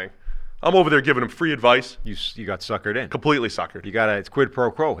me anything. I'm over there giving them free advice. You got suckered in. Completely suckered. It's quid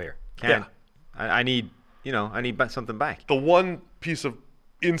pro quo here. Yeah. I need something back. The one piece of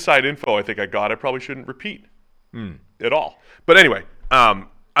inside info I think I got, I probably shouldn't repeat at all. But anyway,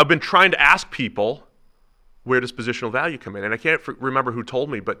 I've been trying to ask people, where does positional value come in? And I can't remember who told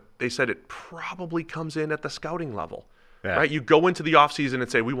me, but they said it probably comes in at the scouting level. Yeah. Right? You go into the offseason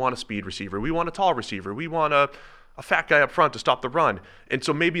and say, we want a speed receiver. We want a tall receiver. We want a fat guy up front to stop the run. And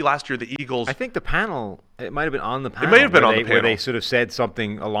so maybe last year the Eagles... I think the panel, it might have been on the panel. It may have been on the panel. Where they sort of said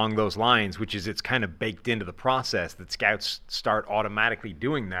something along those lines, which is it's kind of baked into the process that scouts start automatically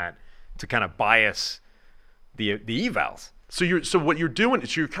doing that to kind of bias the evals. So what you're doing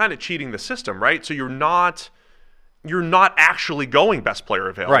is you're kind of cheating the system, right? So you're not actually going best player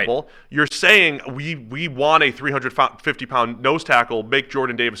available. Right. You're saying we want a 350-pound nose tackle, make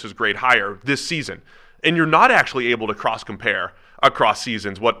Jordan Davis's grade higher this season. And you're not actually able to cross-compare across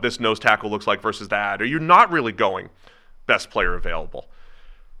seasons what this nose tackle looks like versus that, or you're not really going best player available.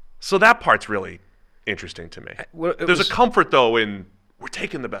 So that part's really interesting to me. There's a comfort, though, in we're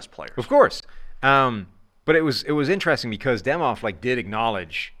taking the best players. Of course. But it was interesting because Demoff did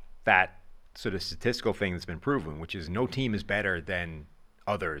acknowledge that sort of statistical thing that's been proven, which is no team is better than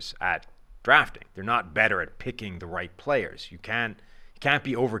others at drafting. They're not better at picking the right players. You can't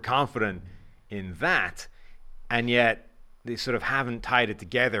be overconfident in that, and yet they sort of haven't tied it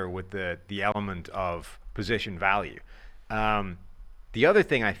together with the element of position value. The other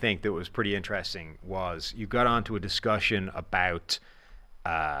thing I think that was pretty interesting was you got onto a discussion about,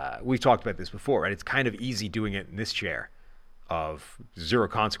 we've talked about this before, right? It's kind of easy doing it in this chair of zero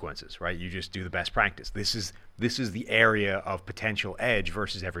consequences, right? You just do the best practice. This is the area of potential edge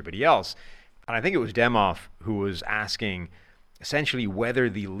versus everybody else. And I think it was Demoff who was asking essentially whether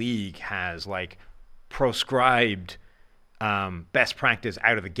the league has proscribed best practice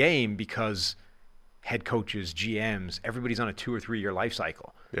out of the game because head coaches, GMs, everybody's on a 2 or 3 year life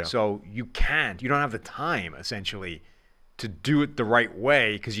cycle. Yeah. So you don't have the time essentially to do it the right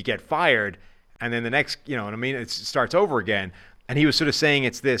way because you get fired and then the next, it starts over again. And he was sort of saying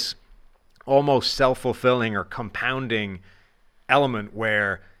it's this almost self-fulfilling or compounding element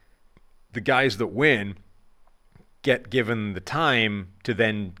where the guys that win get given the time to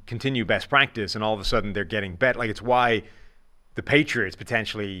then continue best practice, and all of a sudden they're getting better. It's why the Patriots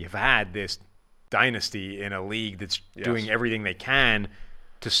potentially have had this dynasty in a league that's doing everything they can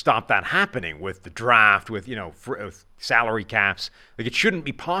to stop that happening with the draft, with with salary caps. It shouldn't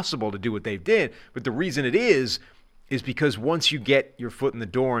be possible to do what they did, but the reason it is because once you get your foot in the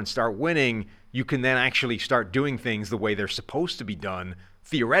door and start winning, you can then actually start doing things the way they're supposed to be done,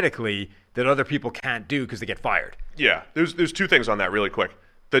 theoretically, that other people can't do because they get fired. Yeah, there's 2 things on that really quick.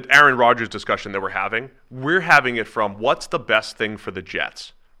 The Aaron Rodgers discussion that we're having it from what's the best thing for the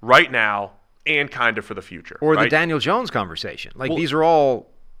Jets right now and kind of for the future. Or right? The Daniel Jones conversation. These are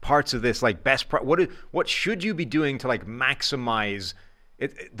all parts of this what should you be doing to maximize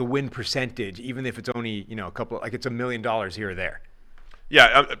the win percentage, even if it's only a couple, it's $1 million here or there.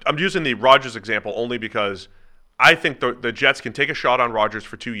 Yeah, I'm using the Rodgers example only because I think the Jets can take a shot on Rodgers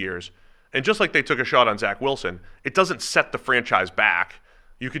for 2 years. And just like they took a shot on Zach Wilson, it doesn't set the franchise back.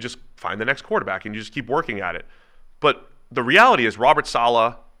 You could just find the next quarterback and you just keep working at it. But the reality is Robert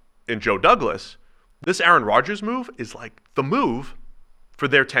Saleh and Joe Douglas, This Aaron Rodgers move is like the move for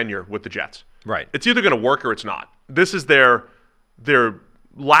their tenure with the Jets. Right. It's either going to work or it's not. This is their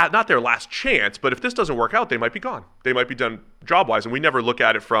not their last chance, but if this doesn't work out, they might be gone. They might be done job-wise, and we never look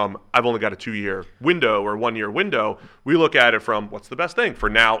at it from, I've only got a 2-year window or 1-year window. We look at it from what's the best thing for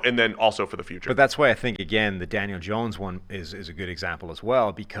now and then also for the future. But that's why I think, again, the Daniel Jones one is a good example as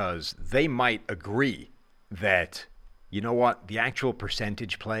well, because they might agree that, you know what, the actual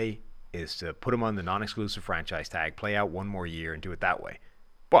percentage play is to put him on the non-exclusive franchise tag, play out 1 more year, and do it that way.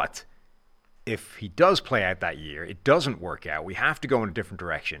 But if he does play out that year, it doesn't work out, we have to go in a different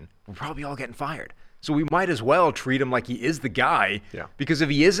direction, we're probably all getting fired. So we might as well treat him like he is the guy, because if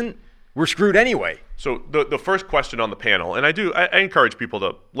he isn't, we're screwed anyway. So the first question on the panel, and I encourage people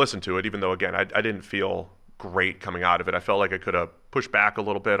to listen to it, even though, again, I didn't feel great coming out of it. I felt like I could have pushed back a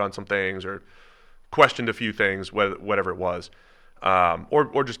little bit on some things or questioned a few things, whatever it was,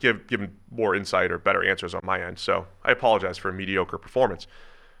 or just given more insight or better answers on my end. So I apologize for a mediocre performance.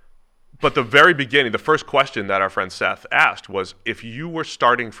 But the very beginning, the first question that our friend Seth asked was, if you were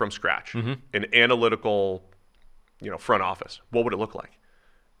starting from scratch, an analytical, front office, what would it look like?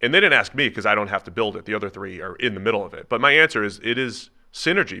 And they didn't ask me because I don't have to build it. The other 3 are in the middle of it. But my answer is, it is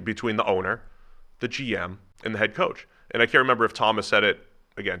synergy between the owner, the GM, and the head coach. And I can't remember if Thomas said it,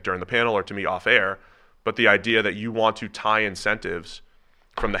 again, during the panel or to me off air, but the idea that you want to tie incentives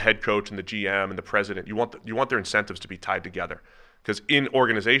from the head coach and the GM and the president, you want their incentives to be tied together. Because in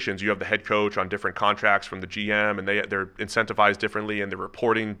organizations, you have the head coach on different contracts from the GM, and they're incentivized differently, and the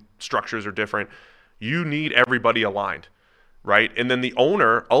reporting structures are different. You need everybody aligned, right? And then the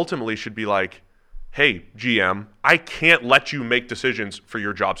owner ultimately should be like, hey, GM, I can't let you make decisions for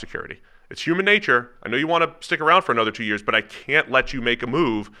your job security. It's human nature. I know you want to stick around for another 2 years, but I can't let you make a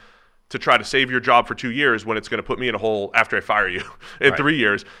move to try to save your job for 2 years when it's going to put me in a hole after I fire you in 3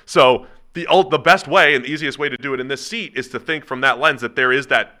 years. So the best way and the easiest way to do it in this seat is to think from that lens that there is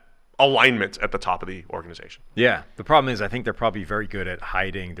that alignment at the top of the organization. Yeah. The problem is I think they're probably very good at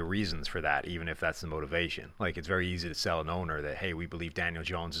hiding the reasons for that, even if that's the motivation. Like, it's very easy to sell an owner that, hey, we believe Daniel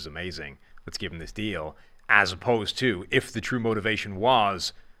Jones is amazing, let's give him this deal, as opposed to, if the true motivation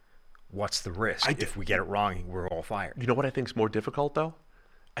was, what's the risk? If we get it wrong, we're all fired. You know what I think is more difficult, though?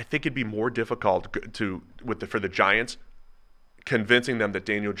 I think it'd be more difficult for the Giants convincing them that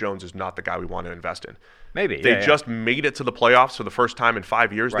Daniel Jones is not the guy we want to invest in. Maybe. They just made it to the playoffs for the first time in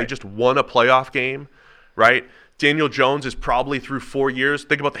 5 years. Right. They just won a playoff game, right? Daniel Jones is probably through 4 years.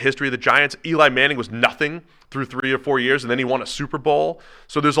 Think about the history of the Giants. Eli Manning was nothing through 3 or 4 years, and then he won a Super Bowl.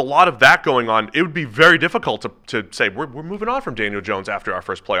 So there's a lot of that going on. It would be very difficult to say, we're moving on from Daniel Jones after our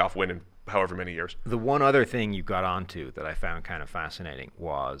first playoff win in however many years. The one other thing you got onto that I found kind of fascinating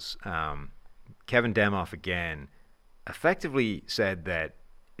was Kevin Demoff again effectively said that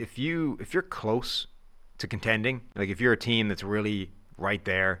if you're close to contending, like if you're a team that's really right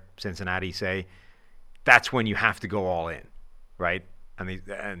there, Cincinnati say, that's when you have to go all in, right?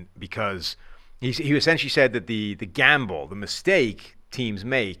 And because he essentially said that the gamble, the mistake teams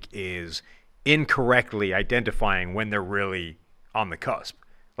make is incorrectly identifying when they're really on the cusp.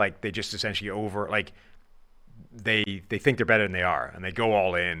 Like, they just essentially they think they're better than they are, and they go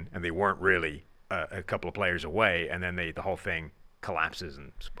all in, and they weren't really a couple of players away, and then the whole thing collapses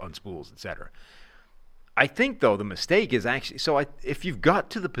and unspools, etc. I think, though, the mistake is actually, if you've got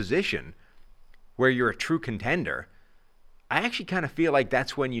to the position where you're a true contender, I actually kind of feel like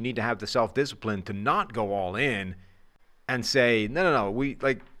that's when you need to have the self-discipline to not go all in and say, no, we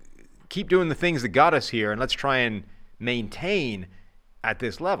keep doing the things that got us here, and let's try and maintain at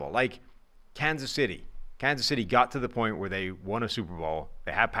this level. Like Kansas City got to the point where they won a Super Bowl.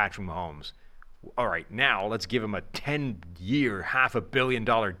 They have Patrick Mahomes. All right, now let's give him a 10-year, $500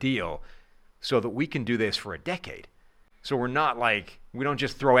 million deal so that we can do this for a decade. So we're not we don't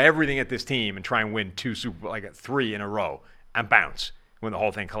just throw everything at this team and try and win 3 in a row and bounce when the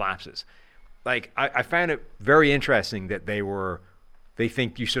whole thing collapses. I found it very interesting that they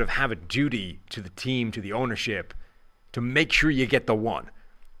think you sort of have a duty to the team, to the ownership, to make sure you get the one,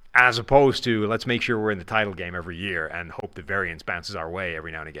 as opposed to let's make sure we're in the title game every year and hope the variance bounces our way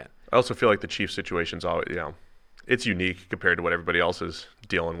every now and again. I also feel like the Chiefs situation's always, it's unique compared to what everybody else is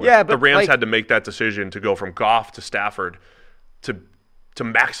dealing with. Yeah, but the Rams had to make that decision to go from Goff to Stafford to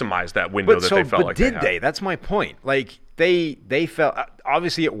maximize that window they felt like they had. But did they? That's my point. They felt,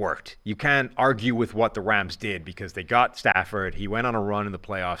 obviously it worked. You can't argue with what the Rams did because they got Stafford. He went on a run in the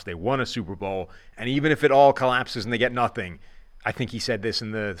playoffs. They won a Super Bowl. And even if it all collapses and they get nothing, I think he said this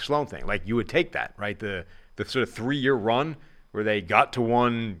in the Sloan thing, you would take that, right? The sort of 3-year run where they got to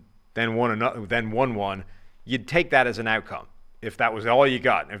one, then won won one, you'd take that as an outcome if that was all you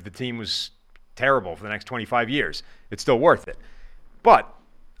got. If the team was terrible for the next 25 years. It's still worth it. But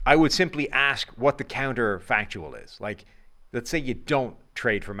I would simply ask what the counterfactual is. Like, let's say you don't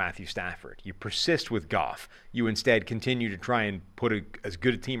trade for Matthew Stafford. You persist with Goff. You instead continue to try and put as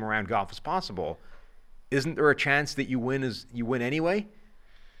good a team around Goff as possible. Isn't there a chance that you win anyway?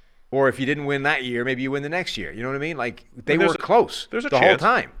 Or if you didn't win that year, maybe you win the next year. You know what I mean? Like, they were close the whole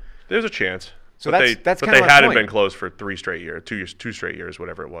time. There's a chance. So but that's but kind of they my hadn't point. been close for 2 straight years,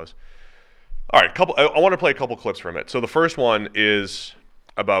 whatever it was. All right, I want to play a couple clips from it. So the first one is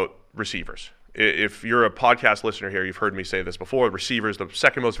about receivers. If you're a podcast listener here, you've heard me say this before. Receivers, the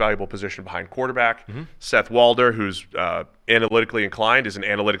second most valuable position behind quarterback. Mm-hmm. Seth Walder, who's analytically inclined, is an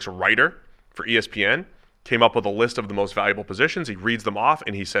analytics writer for ESPN. Came up with a list of the most valuable positions. He reads them off,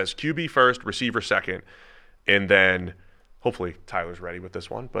 and he says QB first, receiver second. And then, hopefully Tyler's ready with this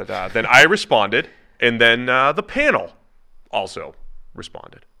one. But then I responded, and then the panel also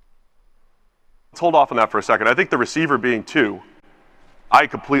responded. Let's hold off on that for a second. I think the receiver being 2, I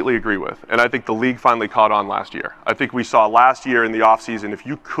completely agree with. And I think the league finally caught on last year. I think we saw last year in the offseason, if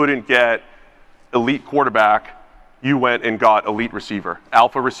you couldn't get elite quarterback, you went and got elite receiver,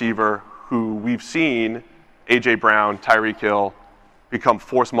 alpha receiver, who we've seen A.J. Brown, Tyreek Hill become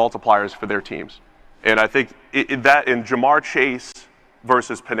force multipliers for their teams. And I think that in Jamar Chase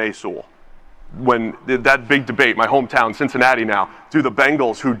versus Penei Sewell, when that big debate, my hometown, Cincinnati now, do the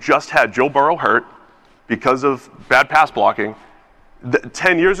Bengals, who just had Joe Burrow hurt because of bad pass blocking,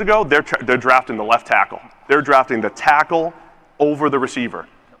 10 years ago, they're drafting the left tackle. They're drafting the tackle over the receiver.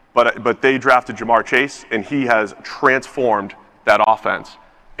 But they drafted Jamar Chase, and he has transformed that offense.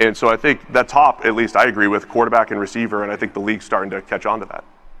 And so I think that top, at least I agree with, quarterback and receiver, and I think the league's starting to catch on to that.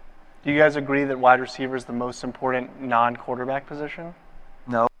 Do you guys agree that wide receiver is the most important non-quarterback position?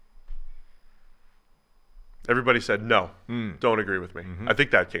 No. Everybody said no. Don't agree with me. Mm-hmm. I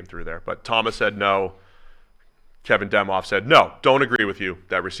think that came through there. But Thomas said no. Kevin Demoff said no. Don't agree with you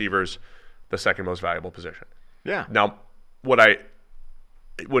that receiver's the second most valuable position. Yeah. Now, when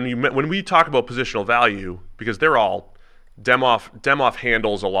we talk about positional value, because they're all Demoff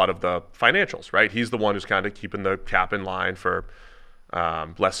handles a lot of the financials, right? He's the one who's kind of keeping the cap in line for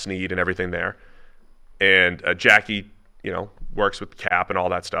Les Snead and everything there. And Jackie, works with cap and all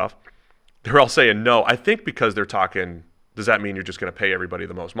that stuff. They're all saying no. I think because they're talking, does that mean you're just going to pay everybody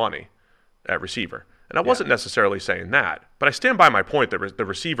the most money at receiver? And I wasn't necessarily saying that. But I stand by my point that the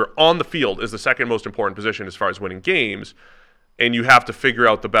receiver on the field is the second most important position as far as winning games. And you have to figure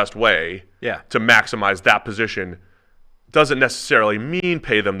out the best way to maximize that position. Doesn't necessarily mean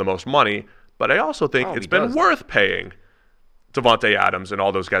pay them the most money, but I also think it's been worth paying Devontae Adams and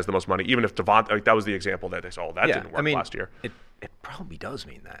all those guys the most money, even if Devontae, that was the example that they saw. That didn't work last year. It probably does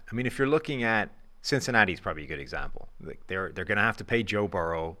mean that. I mean, if you're looking at Cincinnati's probably a good example. They're going to have to pay Joe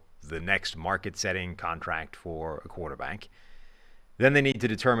Burrow the next market-setting contract for a quarterback. Then they need to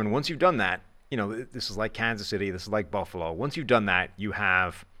determine, once you've done that, this is like Kansas City, this is like Buffalo. Once you've done that, you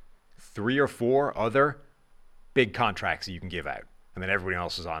have 3 or 4 other big contracts that you can give out. And then everybody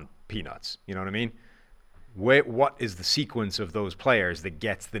else is on peanuts. You know what I mean? What is the sequence of those players that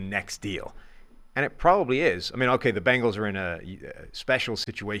gets the next deal? And it probably is. I mean, okay, the Bengals are in a special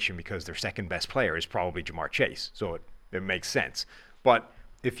situation because their second best player is probably Jamar Chase. So it makes sense. But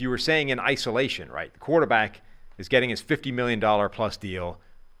if you were saying in isolation, right, the quarterback is getting his $50 million plus deal,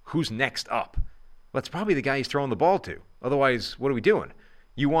 who's next up? Well, it's probably the guy he's throwing the ball to. Otherwise, what are we doing?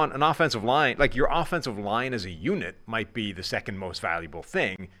 You want an offensive line, like your offensive line as a unit might be the second most valuable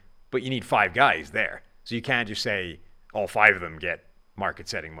thing, but you need 5 guys there. So you can't just say all 5 of them get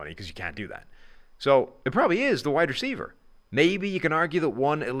market-setting money because you can't do that. So it probably is the wide receiver. Maybe you can argue that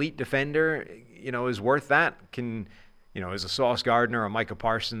one elite defender, is worth that. Is a Sauce Gardner, a Micah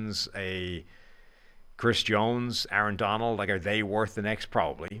Parsons, a Chris Jones, Aaron Donald, are they worth the next?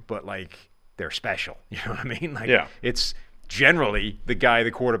 Probably, but they're special. You know what I mean? It's generally the guy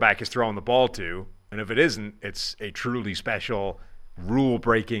the quarterback is throwing the ball to, and if it isn't, it's a truly special,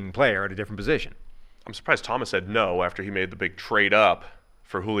 rule-breaking player at a different position. I'm surprised Thomas said no after he made the big trade up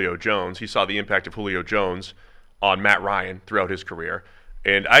for Julio Jones. He saw the impact of Julio Jones on Matt Ryan throughout his career.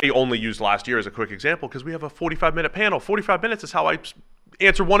 And I only used last year as a quick example because we have a 45-minute panel. 45 minutes is how I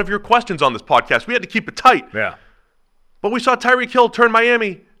answer one of your questions on this podcast. We had to keep it tight. Yeah. But we saw Tyreek Hill turn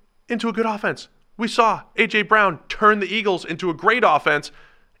Miami into a good offense. We saw A.J. Brown turn the Eagles into a great offense,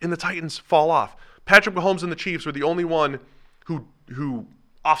 and the Titans fall off. Patrick Mahomes and the Chiefs were the only one who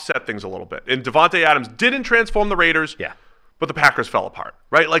offset things a little bit. And Devontae Adams didn't transform the Raiders, but the Packers fell apart,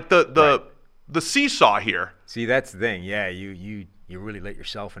 right? The seesaw here. See, that's the thing. Yeah, you really let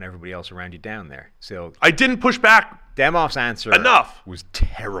yourself and everybody else around you down there. So I didn't push back Demoff's answer enough. Was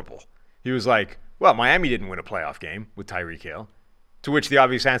terrible. He was like, well, Miami didn't win a playoff game with Tyreek Hill. To which the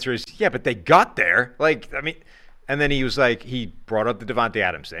obvious answer is, yeah, but they got there. And then he was like, he brought up the Devontae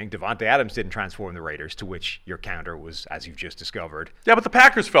Adams thing. Devontae Adams didn't transform the Raiders, to which your counter was, as you've just discovered. Yeah, but the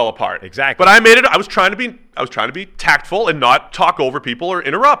Packers fell apart. Exactly. But I was trying to be tactful and not talk over people or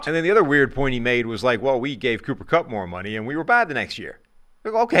interrupt. And then the other weird point he made was like, well, we gave Cooper Kupp more money and we were bad the next year.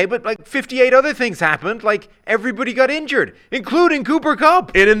 Like, okay, but like 58 other things happened. Like everybody got injured, including Cooper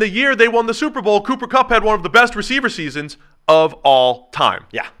Kupp. And in the year they won the Super Bowl, Cooper Kupp had one of the best receiver seasons of all time.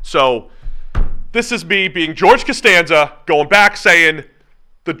 Yeah. So this is me being George Costanza going back saying,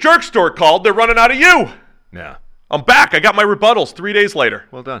 the jerk store called, they're running out of you. Yeah. I'm back. I got my rebuttals 3 days later.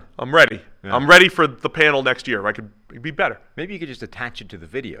 Well done. I'm ready. Yeah. I'm ready for the panel next year. I could be better. Maybe you could just attach it to the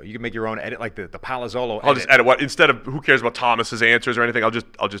video. You can make your own edit, like the Palazzolo edit. I'll just edit what instead of who cares about Thomas's answers or anything. I'll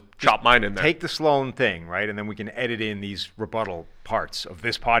just chop mine in there. Take the Sloan thing, right, and then we can edit in these rebuttal parts of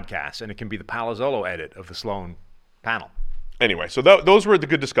this podcast, and it can be the Palazzolo edit of the Sloan panel. Anyway, so those were the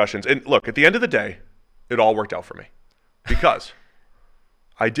good discussions. And look, at the end of the day, it all worked out for me because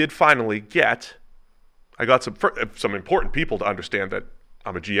I did finally I got some important people to understand that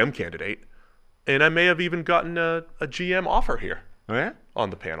I'm a GM candidate, and I may have even gotten a GM offer here on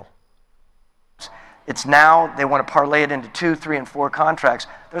the panel. It's now they want to parlay it into 2, 3, and 4 contracts.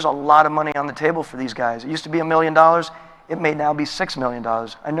 There's a lot of money on the table for these guys. It used to be $1 million. It may now be $6 million.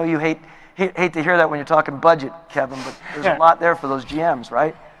 I know you hate to hear that when you're talking budget, Kevin, but there's a lot there for those GMs,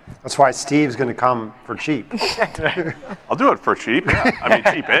 right? That's why Steve's going to come for cheap. I'll do it for cheap. Yeah. I mean,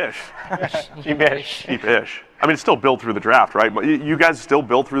 cheap-ish. Cheap-ish. I mean, it's still built through the draft, right? You guys still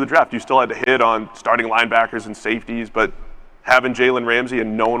built through the draft. You still had to hit on starting linebackers and safeties, but having Jalen Ramsey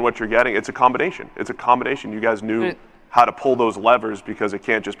and knowing what you're getting, it's a combination. You guys knew how to pull those levers because it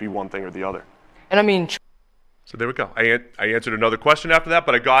can't just be one thing or the other. And I mean... So there we go. I answered another question after that,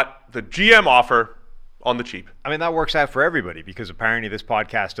 but I got the GM offer on the cheap. I mean, that works out for everybody because apparently this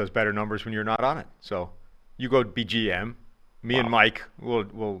podcast does better numbers when you're not on it. So you go be GM. Me and Mike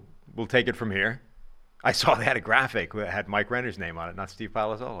will take it from here. I saw they had a graphic that had Mike Renner's name on it, not Steve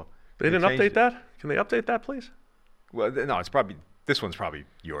Palazzolo. They didn't update that? Can they update that, please? Well, no, this one's probably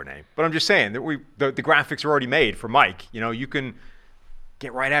your name. But I'm just saying that the graphics are already made for Mike. You know, you can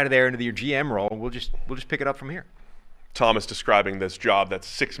get right out of there into your GM role. We'll just pick it up from here. Thomas describing this job that's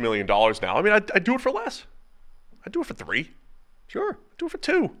 $6 million now. I mean, I'd do it for less. I'd do it for 3. Sure. I'd do it for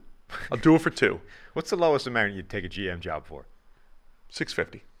 2. I'll do it for 2. What's the lowest amount you'd take a GM job for?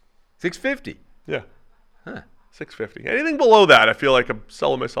 $650. $650? Yeah. Huh. $650. Anything below that, I feel like I'm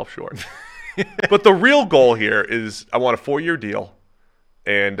selling myself short. But the real goal here is I want a 4-year deal.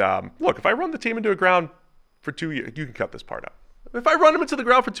 And look, if I run the team into the ground for 2 years, you can cut this part out. If I run them into the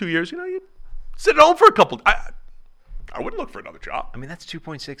ground for 2 years, you sit at home for a couple. I wouldn't look for another job. I mean, that's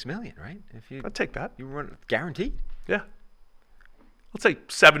 $2.6 million, right? I'd take that. You run guaranteed. Yeah. Let's say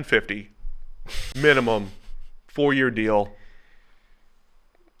 $750 minimum, 4-year deal.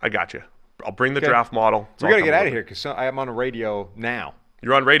 I got you. I'll bring the draft model. We got to get out of here because I'm on a radio now.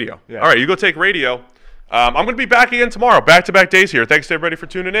 You're on radio. Yeah. All right, you go take radio. I'm going to be back again tomorrow. Back-to-back days here. Thanks to everybody for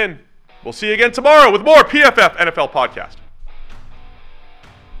tuning in. We'll see you again tomorrow with more PFF NFL Podcast.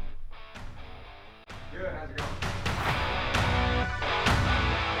 Good. How's it going?